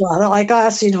 She's a lot like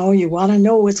us, you want to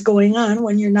know what's going on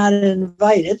when you're not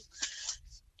invited.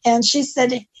 And she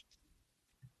said,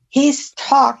 he's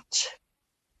talked,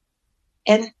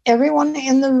 and everyone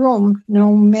in the room,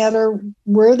 no matter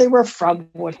where they were from,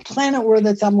 what planet were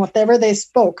they from, whatever they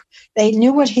spoke, they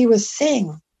knew what he was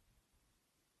saying.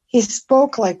 He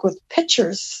spoke like with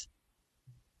pictures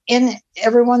in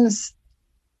everyone's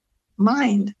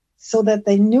mind, so that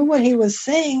they knew what he was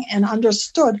saying and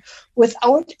understood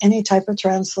without any type of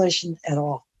translation at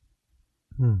all.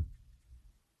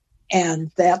 And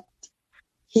that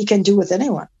he can do with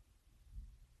anyone.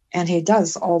 And he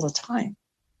does all the time.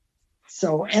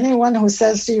 So anyone who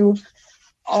says to you,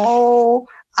 oh,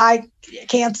 I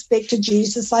can't speak to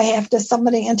Jesus, I have to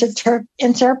somebody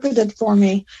interpret it for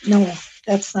me. No,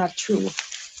 that's not true.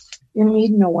 You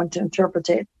need no one to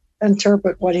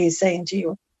interpret what he's saying to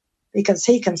you, because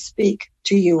he can speak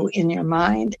to you in your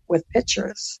mind with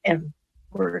pictures and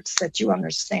words that you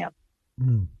understand.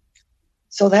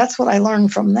 So that's what I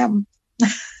learned from them.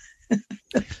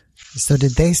 So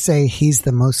did they say he's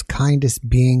the most kindest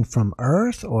being from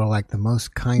Earth, or like the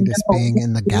most kindest being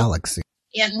in the galaxy?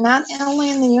 Not only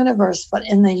in the universe, but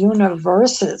in the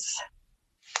universes.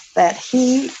 That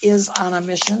he is on a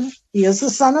mission. He is the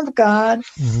Son of God.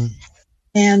 Mm-hmm.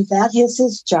 And that is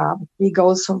his job. He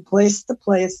goes from place to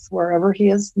place wherever he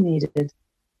is needed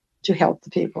to help the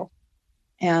people.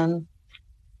 And,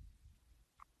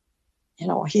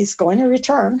 he's going to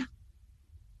return.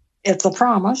 It's a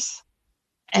promise.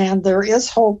 And there is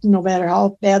hope, no matter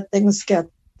how bad things get,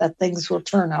 that things will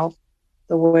turn out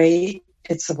the way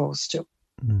it's supposed to.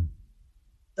 Mm.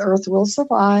 The earth will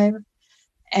survive,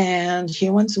 and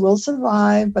humans will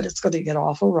survive, but it's going to get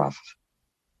awful rough.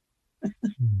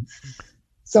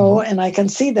 So, and I can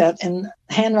see that in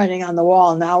handwriting on the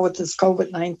wall now with this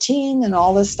COVID-19 and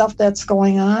all this stuff that's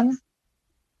going on.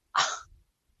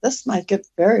 This might get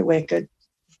very wicked,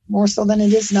 more so than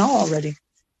it is now already.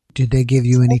 Did they give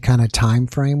you any kind of time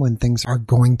frame when things are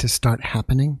going to start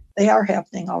happening? They are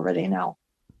happening already now.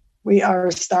 We are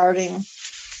starting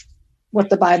what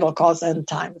the Bible calls end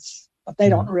times, but they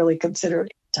don't really consider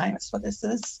it end times. But this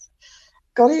is,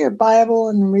 go to your Bible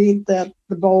and read the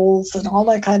bowls and all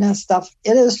that kind of stuff.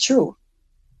 It is true.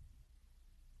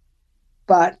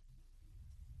 But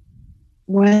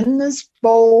when these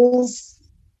bowls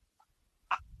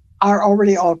are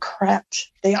already all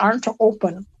cracked, they aren't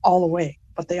open all the way,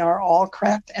 but they are all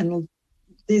cracked, and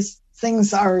these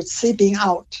things are seeping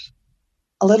out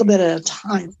a little bit at a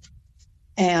time.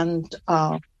 And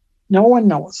no one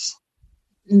knows.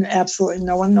 Absolutely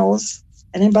no one knows.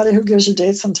 Anybody who gives you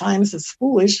dates sometimes is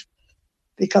foolish,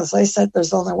 because they said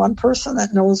there's only one person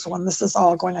that knows when this is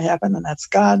all going to happen, and that's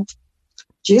God.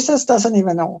 Jesus doesn't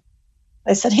even know.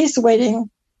 They said he's waiting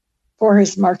for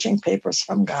his marching papers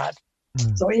from God.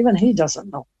 So even he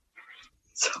doesn't know.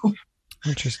 So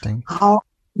interesting. How?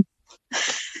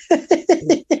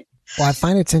 Well, I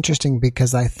find it's interesting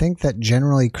because I think that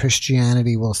generally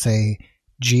Christianity will say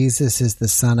Jesus is the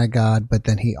Son of God, but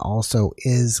then he also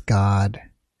is God,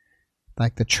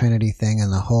 like the Trinity thing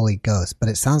and the Holy Ghost. But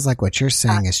it sounds like what you're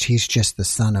saying is he's just the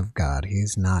Son of God.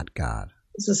 He's not God.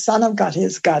 He's the Son of God. He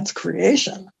is God's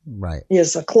creation. Right. He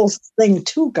is the closest thing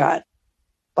to God,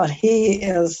 but he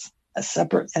is a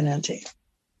separate entity.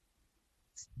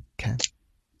 Okay.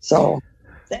 So,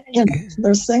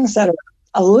 there's things that are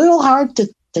a little hard to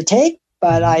take,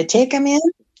 but I take them in,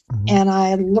 and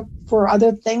I look for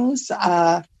other things.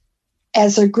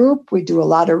 As a group, we do a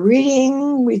lot of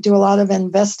reading, we do a lot of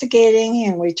investigating,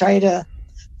 and we try to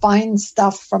find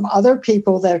stuff from other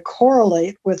people that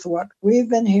correlate with what we've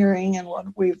been hearing and what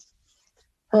we've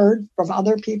heard from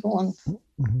other people,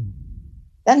 and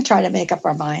then try to make up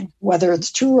our mind whether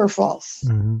it's true or false.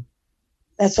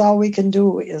 That's all we can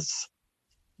do, is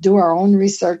do our own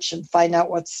research and find out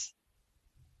what's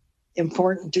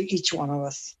important to each one of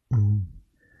us.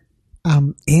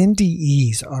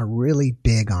 NDEs are really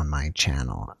big on my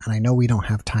channel, and I know we don't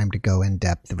have time to go in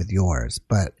depth with yours,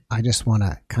 but I just want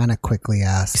to kind of quickly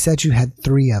ask. You said you had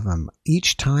 3 of them.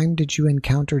 Each time did you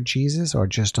encounter Jesus, or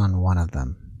just on one of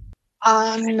them?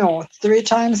 No, 3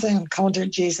 times I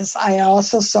encountered Jesus. I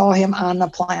also saw him on the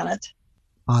planet,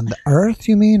 On the Earth,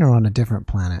 you mean, or on a different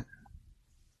planet?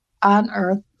 on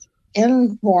earth,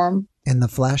 in form, In the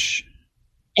flesh?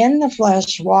 in the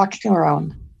flesh, walking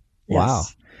around. Wow.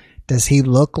 Yes. Does he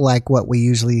look like what we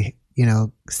usually,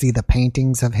 see the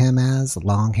paintings of him as,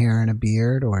 long hair and a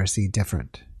beard, or is he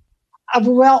different?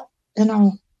 Well,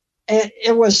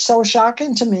 it was so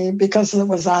shocking to me because it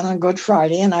was on a Good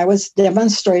Friday and I was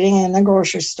demonstrating in the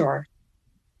grocery store.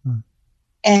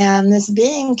 And this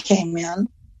being came in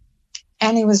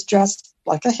and he was dressed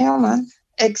like a human,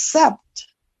 except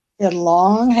he had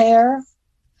long hair.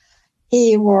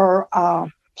 He wore a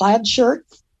plaid shirt.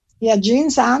 He had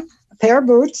jeans on, a pair of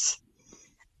boots,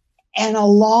 and a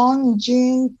long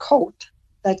jean coat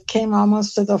that came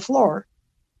almost to the floor.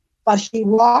 But he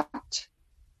walked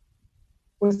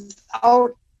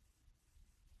without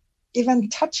even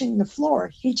touching the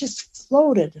floor. He just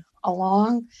floated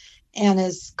along and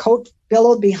his coat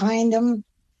billowed behind him.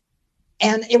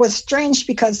 And it was strange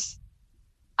because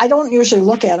I don't usually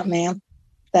look at a man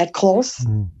that close.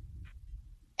 Mm.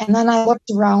 And then I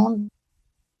looked around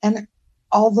and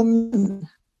all the men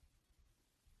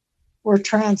were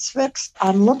transfixed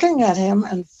on looking at him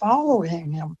and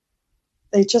following him.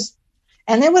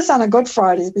 And it was on a Good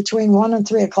Friday between 1 and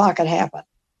 3 o'clock it happened.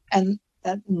 And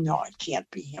no, it can't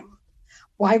be him.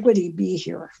 Why would he be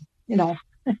here?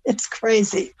 It's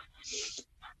crazy.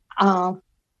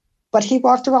 But he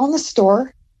walked around the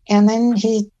store and then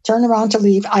he turned around to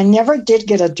leave. I never did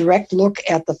get a direct look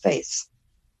at the face,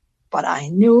 but I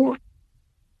knew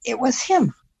it was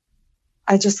him.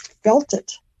 I just felt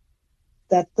it,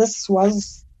 that this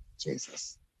was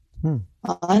Jesus.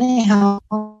 Anyhow,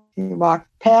 he walked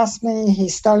past me. He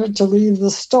started to leave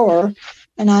the store,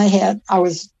 and I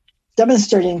was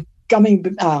demonstrating gummy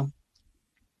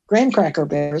graham cracker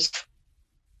bears,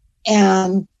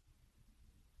 and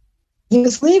he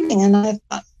was leaving, and I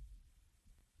thought,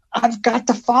 I've got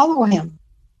to follow him.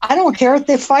 I don't care if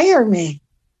they fire me.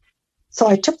 So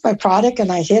I took my product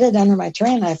and I hid it under my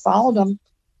tray and I followed him.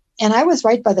 And I was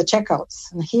right by the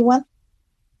checkouts. And he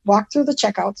walked through the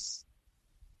checkouts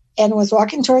and was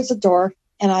walking towards the door.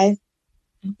 And I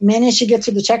managed to get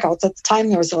through the checkouts. At the time,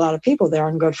 there was a lot of people there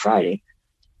on Good Friday.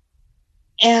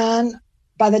 And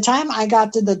by the time I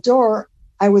got to the door,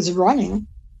 I was running.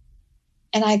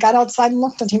 And I got outside and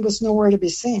looked and he was nowhere to be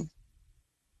seen.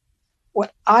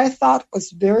 What I thought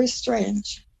was very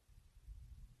strange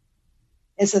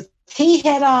is that he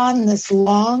had on this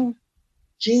long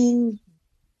jean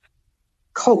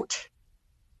coat.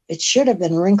 It should have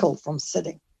been wrinkled from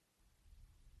sitting.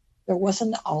 There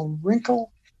wasn't a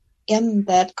wrinkle in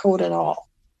that coat at all.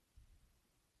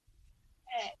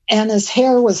 And his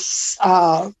hair was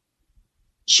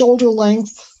shoulder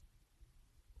length,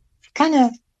 kind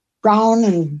of brown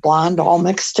and blonde all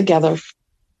mixed together.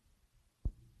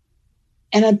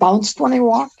 And it bounced when he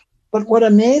walked. But what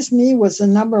amazed me was the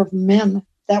number of men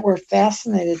that were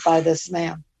fascinated by this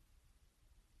man.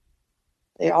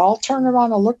 They all turned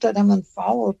around and looked at him and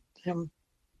followed him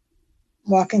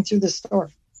walking through the store.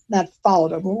 Not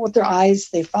followed him, but with their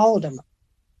eyes, they followed him.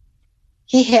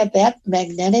 He had that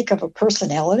magnetic of a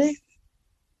personality.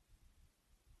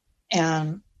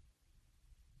 And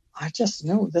I just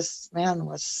knew this man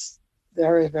was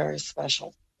very, very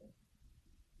special.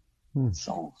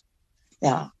 So,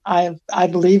 yeah, I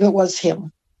believe it was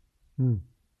him.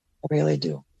 I really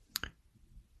do.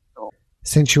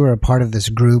 Since you were a part of this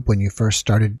group when you first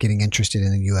started getting interested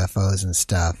in the UFOs and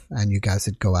stuff, and you guys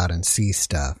would go out and see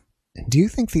stuff, do you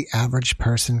think the average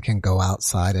person can go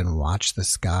outside and watch the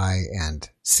sky and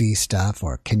see stuff,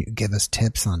 or can you give us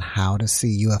tips on how to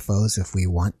see UFOs if we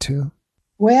want to?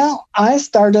 Well, I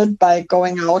started by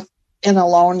going out in a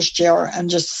lounge chair and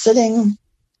just sitting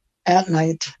at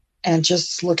night and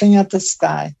just looking at the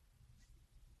sky.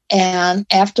 And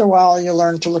after a while, you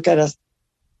learn to look at a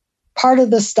part of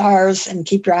the stars and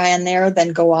keep your eye on there,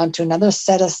 then go on to another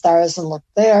set of stars and look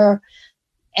there,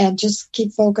 and just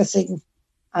keep focusing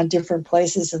on different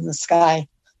places in the sky.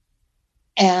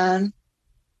 And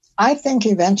I think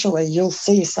eventually you'll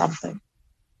see something,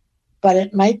 but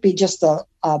it might be just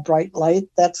a bright light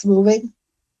that's moving,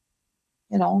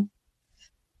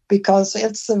 because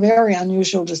it's very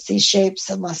unusual to see shapes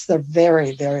unless they're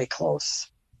very, very close.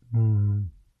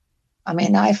 I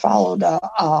mean, I followed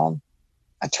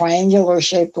a triangular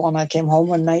shaped one. I came home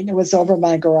one night and it was over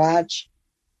my garage.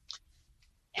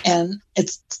 And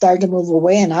it started to move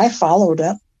away and I followed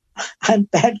it. I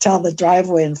backed out the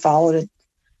driveway and followed it.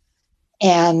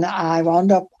 And I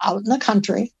wound up out in the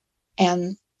country.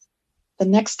 And the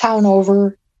next town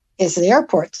over is the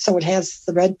airport. So it has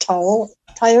the red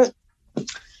tire.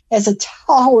 as the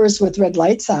towers with red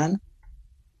lights on.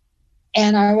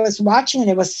 And I was watching it.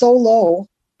 It was so low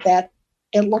that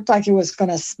it looked like it was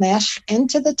going to smash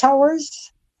into the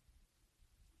towers.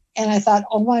 And I thought,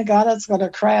 oh my God, it's going to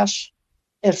crash.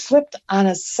 It flipped on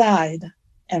its side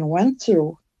and went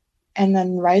through and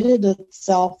then righted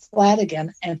itself flat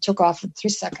again and took off in 3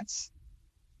 seconds.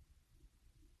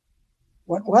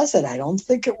 What was it? I don't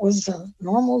think it was a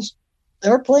normal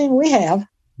airplane we have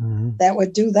that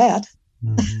would do that.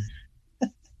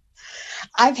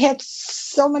 I've had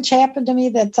so much happen to me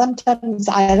that sometimes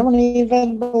I don't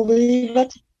even believe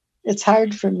it. It's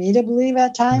hard for me to believe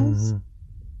at times.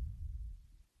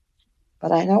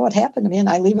 But I know what happened to me, and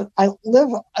I live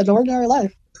an ordinary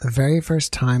life. The very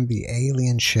first time the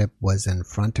alien ship was in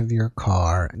front of your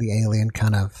car, the alien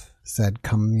kind of said,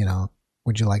 come,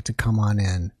 would you like to come on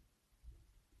in?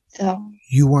 Yeah.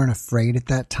 You weren't afraid at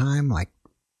that time, like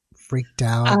freaked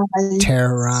out,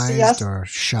 terrorized, or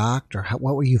shocked, or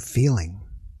what were you feeling?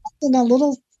 I'm a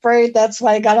little afraid. That's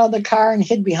why I got out of the car and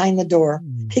hid behind the door,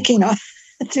 peeking out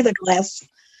through the glass.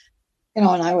 And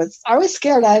I was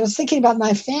scared. I was thinking about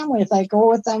my family. If I go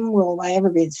with them, will I ever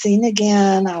be seen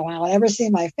again? Will I ever see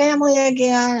my family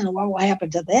again? And what will happen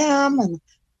to them? And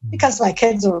because my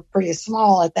kids were pretty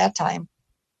small at that time.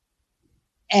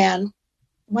 And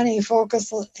when he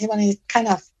kind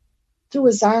of threw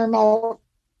his arm out,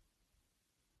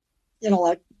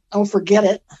 like, oh, forget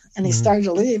it. And he started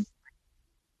to leave.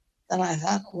 Then I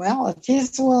thought, well, if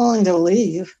he's willing to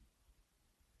leave,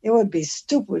 it would be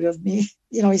stupid of me.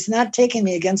 He's not taking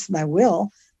me against my will.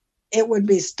 It would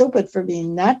be stupid for me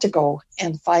not to go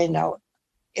and find out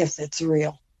if it's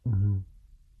real.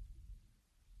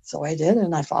 So I did,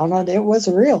 and I found out it was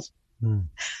real.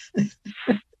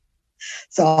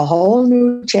 So a whole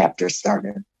new chapter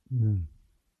started.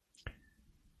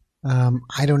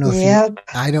 I don't know if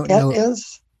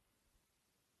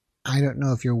I don't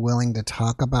know if you're willing to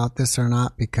talk about this or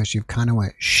not, because you've kind of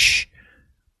went shh.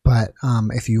 But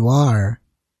if you are,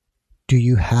 do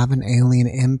you have an alien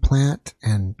implant,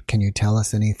 and can you tell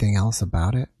us anything else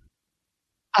about it?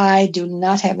 I do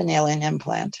not have an alien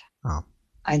implant. Oh.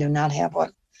 I do not have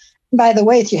one. By the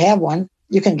way, if you have one,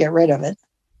 you can get rid of it.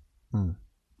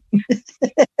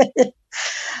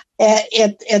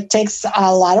 It takes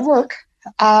a lot of work.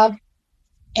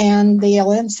 And the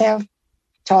aliens have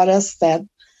taught us that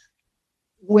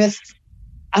with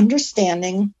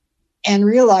understanding and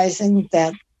realizing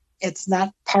that it's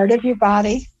not part of your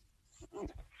body,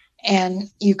 and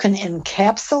you can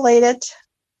encapsulate it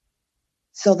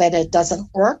so that it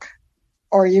doesn't work,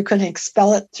 or you can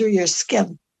expel it through your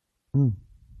skin.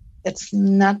 It's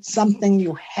not something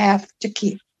you have to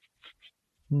keep.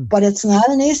 But it's not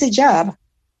an easy job,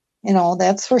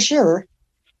 that's for sure.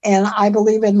 And I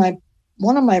believe in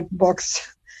one of my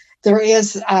books, there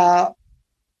is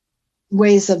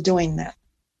ways of doing that.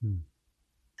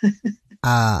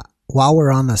 While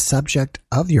we're on the subject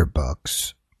of your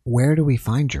books, where do we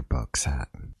find your books at?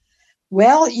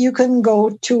 Well, you can go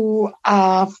to,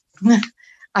 I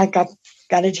got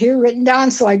it here written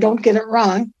down so I don't get it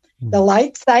wrong,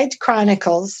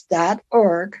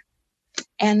 thelightsidechronicles.org.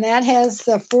 And that has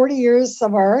 40 years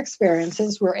of our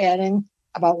experiences. We're adding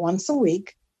about once a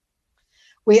week.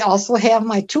 We also have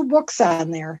my 2 books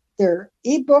on there. They're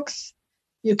ebooks.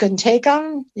 You can take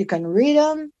them. You can read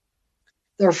them.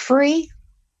 They're free.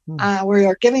 We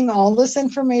are giving all this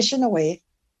information away.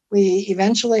 We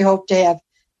eventually hope to have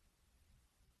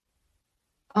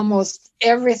almost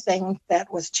everything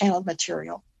that was channeled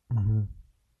material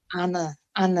on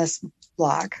this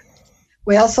blog.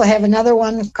 We also have another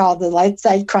one called the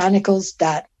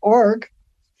lightsidechronicles.org.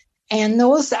 And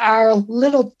those are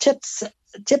little tips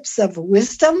of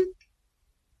wisdom,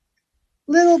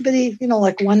 little bitty,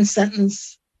 like one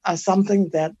sentence of something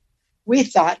that we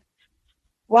thought,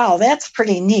 wow, that's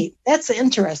pretty neat. That's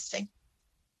interesting.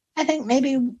 I think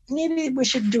maybe we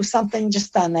should do something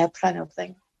just on that kind of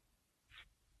thing.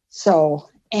 So,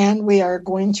 and we are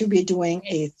going to be doing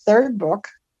a 3rd book,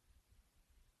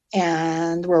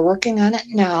 and we're working on it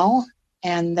now,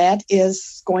 and that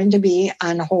is going to be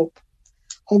on hope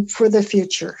for the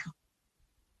future.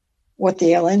 What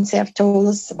the aliens have told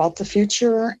us about the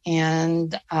future,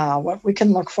 and what we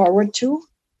can look forward to,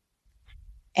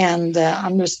 and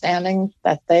understanding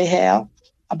that they have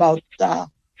about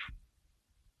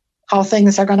how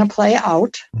things are going to play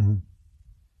out. And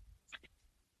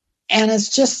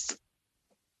it's just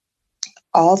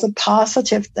all the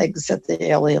positive things that the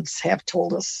aliens have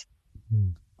told us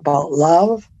about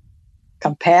love,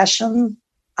 compassion,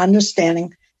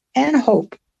 understanding, and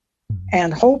hope.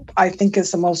 And hope, I think,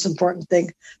 is the most important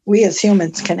thing we as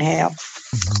humans can have.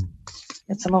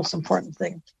 It's the most important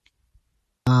thing.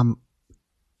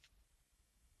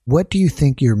 What do you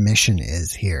think your mission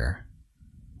is here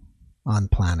on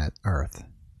planet Earth?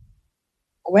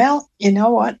 Well, you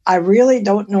know what? I really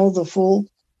don't know the full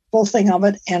thing of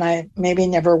it, and I maybe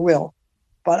never will.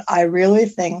 But I really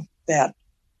think that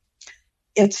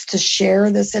it's to share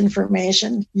this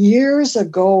information. Years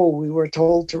ago, we were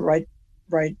told to write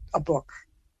a book,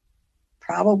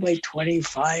 probably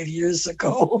 25 years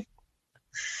ago.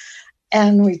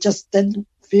 And we just didn't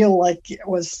feel like it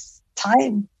was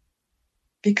time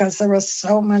because there was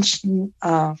so much,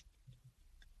 I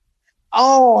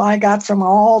got from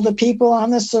all the people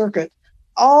on the circuit.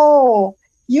 Oh,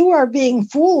 you are being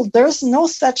fooled. There's no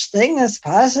such thing as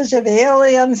positive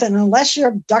aliens. And unless you're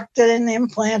abducted and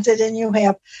implanted and you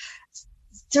have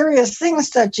serious things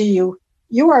done to you,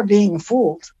 you are being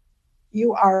fooled.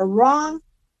 You are wrong.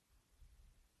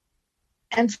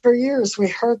 And for years we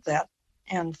heard that.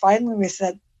 And finally we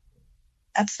said,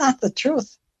 that's not the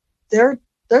truth. They're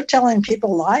telling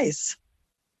people lies.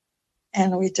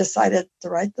 And we decided to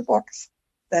write the books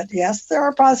that, yes, there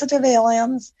are positive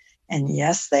aliens, and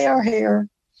yes, they are here.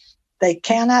 They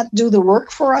cannot do the work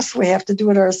for us. We have to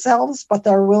do it ourselves, but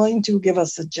they're willing to give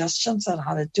us suggestions on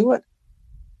how to do it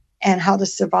and how to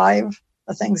survive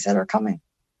the things that are coming.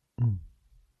 Mm.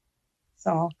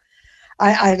 So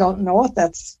I don't know if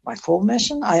that's my full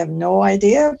mission. I have no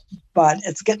idea, but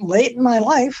it's getting late in my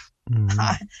life.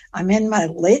 Mm-hmm. I'm in my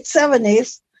late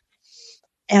 70s,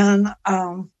 and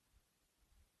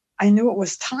I knew it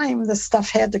was time this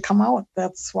stuff had to come out.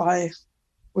 That's why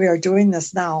we are doing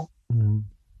this now,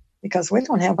 because we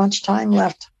don't have much time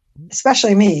left,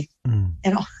 especially me, you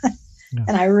know, yeah.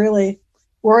 And I really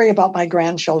worry about my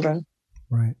grandchildren,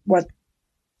 right? What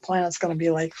planet's going to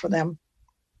be like for them.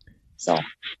 So,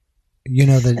 you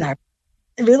know, and I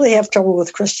really have trouble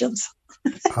with Christians.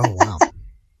 Oh, wow.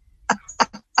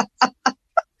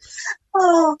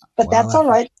 Oh, but well, that's all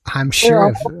right. I'm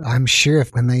sure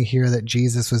if when they hear that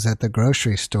Jesus was at the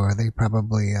grocery store, they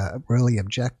probably really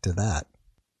object to that.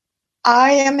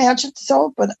 I imagine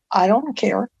so, but I don't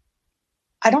care.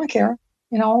 I don't care.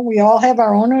 You know, we all have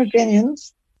our own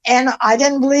opinions. And I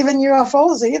didn't believe in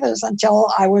UFOs either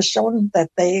until I was shown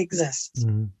that they exist.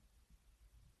 Mm-hmm.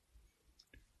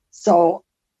 So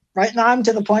right now I'm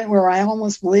to the point where I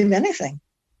almost believe anything,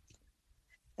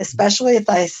 especially if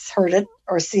I heard it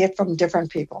or see it from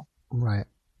different people. Right.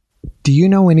 Do you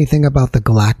know anything about the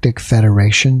Galactic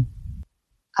Federation?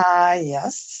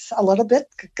 Yes, a little bit.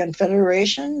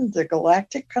 Confederation, the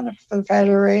Galactic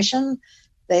Federation,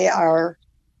 they are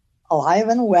alive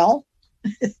and well,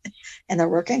 and they're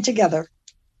working together.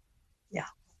 Yeah.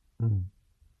 Mm.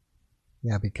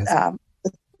 Yeah, because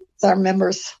it's our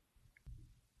members.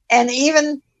 And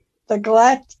even the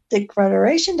Galactic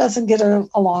Federation doesn't get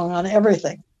along on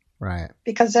everything. Right.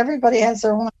 Because everybody has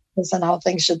their own ideas on how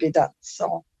things should be done.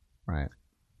 So, right.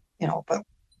 You know, but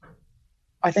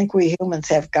I think we humans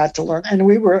have got to learn. And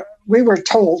we were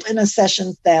told in a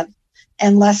session that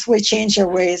unless we change our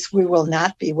ways, we will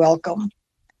not be welcome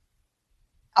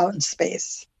out in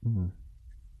space. Mm-hmm.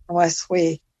 Unless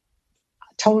we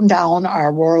tone down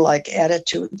our warlike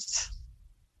attitudes,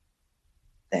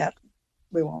 that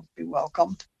we won't be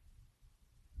welcomed.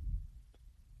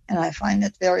 And I find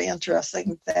it very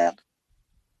interesting that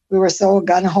we were so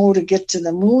gung-ho to get to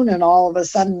the moon and all of a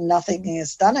sudden nothing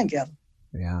is done again.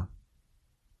 Yeah.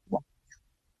 Well,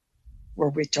 were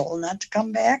we told not to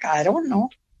come back? I don't know.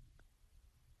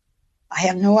 I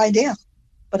have no idea,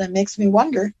 but it makes me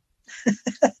wonder.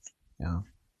 Yeah.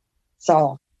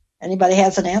 So anybody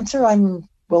has an answer, I'm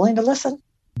willing to listen.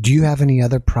 Do you have any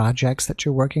other projects that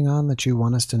you're working on that you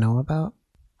want us to know about?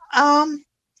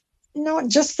 No,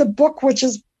 just the book, which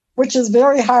is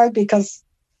very hard because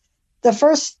the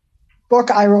first book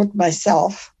I wrote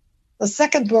myself. The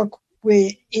second book,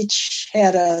 we each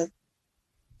had a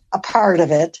part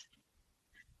of it.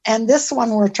 And this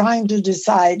one, we're trying to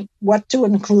decide what to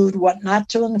include, what not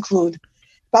to include.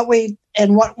 But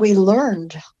what we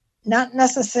learned, not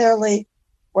necessarily,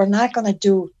 we're not going to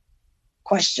do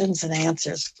questions and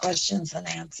answers.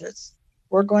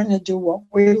 We're going to do what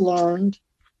we learned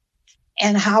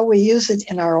and how we use it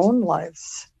in our own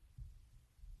lives,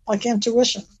 like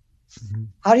intuition. Mm-hmm.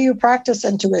 How do you practice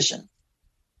intuition?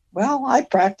 Well, I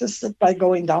practice it by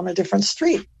going down a different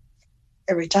street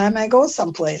every time I go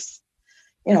someplace,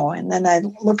 you know, and then I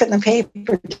look in the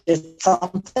paper, did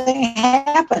something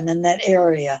happen in that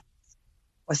area?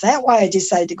 Was that why I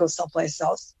decided to go someplace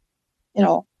else? You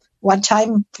know, one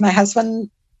time my husband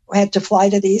had to fly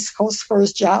to the East Coast for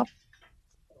his job,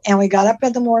 and we got up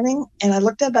in the morning, and I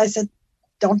looked at it, I said,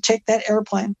 don't take that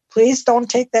airplane. Please don't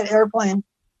take that airplane.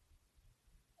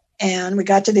 And we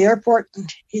got to the airport,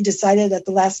 and he decided at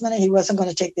the last minute he wasn't going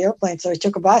to take the airplane, so he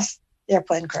took a bus. The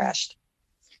airplane crashed.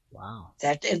 Wow. Is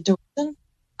that intuition?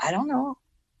 I don't know.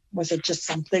 Was it just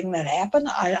something that happened?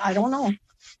 I don't know.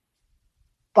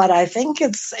 But I think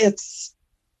it's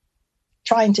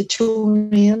trying to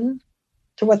tune in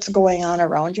to what's going on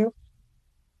around you.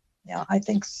 Yeah, I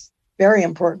think it's very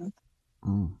important.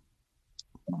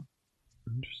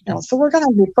 So we're going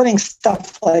to be putting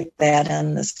stuff like that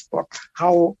in this book,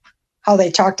 how they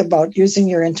talked about using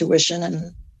your intuition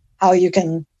and how you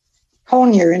can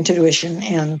hone your intuition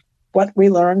and what we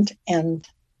learned and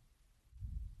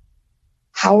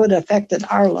how it affected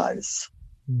our lives.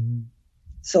 Mm-hmm.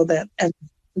 So that, and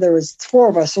there was 4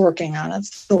 of us working on it.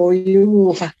 So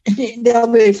they'll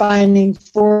be finding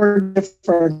 4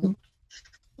 different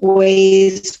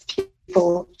ways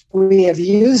we have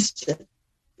used it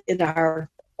in our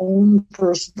own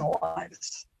personal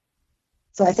lives.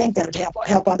 So I think that would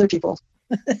help other people.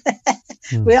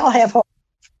 We all have hope.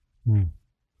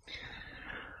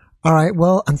 All right.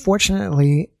 Well,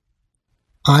 unfortunately,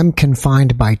 I'm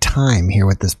confined by time here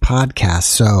with this podcast.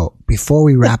 So before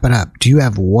we wrap it up, do you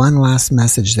have one last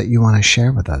message that you want to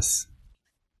share with us?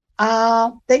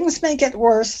 Things may get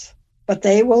worse, but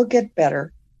they will get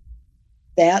better.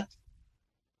 That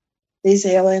these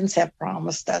aliens have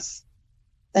promised us.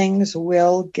 Things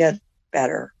will get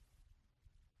better.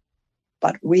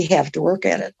 But we have to work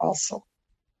at it also.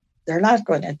 They're not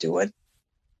going to do it.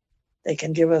 They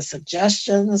can give us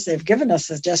suggestions. They've given us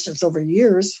suggestions over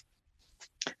years,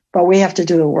 but we have to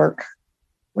do the work.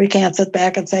 We can't sit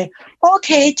back and say,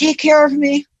 okay, take care of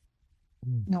me.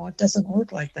 No, it doesn't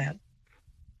work like that.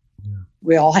 Yeah.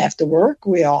 We all have to work.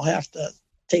 We all have to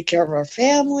take care of our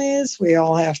families. We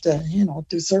all have to,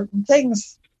 do certain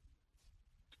things.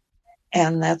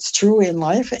 And that's true in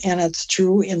life, and it's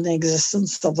true in the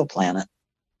existence of the planet.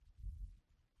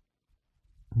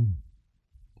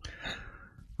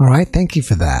 All right. Thank you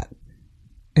for that.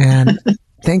 And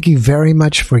thank you very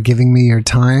much for giving me your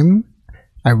time.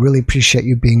 I really appreciate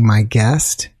you being my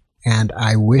guest, and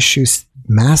I wish you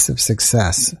massive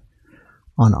success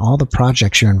on all the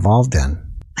projects you're involved in.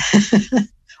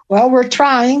 Well, we're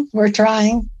trying.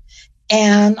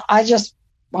 And I just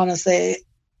want to say,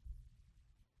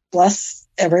 bless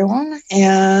everyone,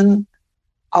 and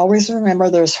always remember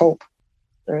there's hope.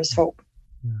 There's hope.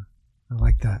 Yeah, I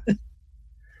like that.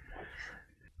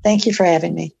 Thank you for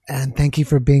having me. And thank you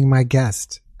for being my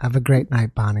guest. Have a great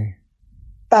night, Bonnie.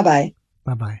 Bye-bye.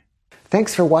 Bye-bye.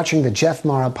 Thanks for watching the Jeff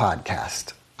Mara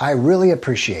podcast. I really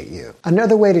appreciate you.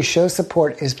 Another way to show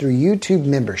support is through YouTube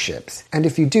memberships. And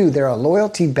if you do, there are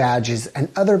loyalty badges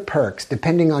and other perks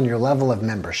depending on your level of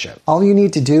membership. All you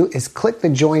need to do is click the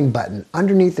join button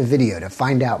underneath the video to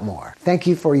find out more. Thank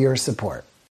you for your support.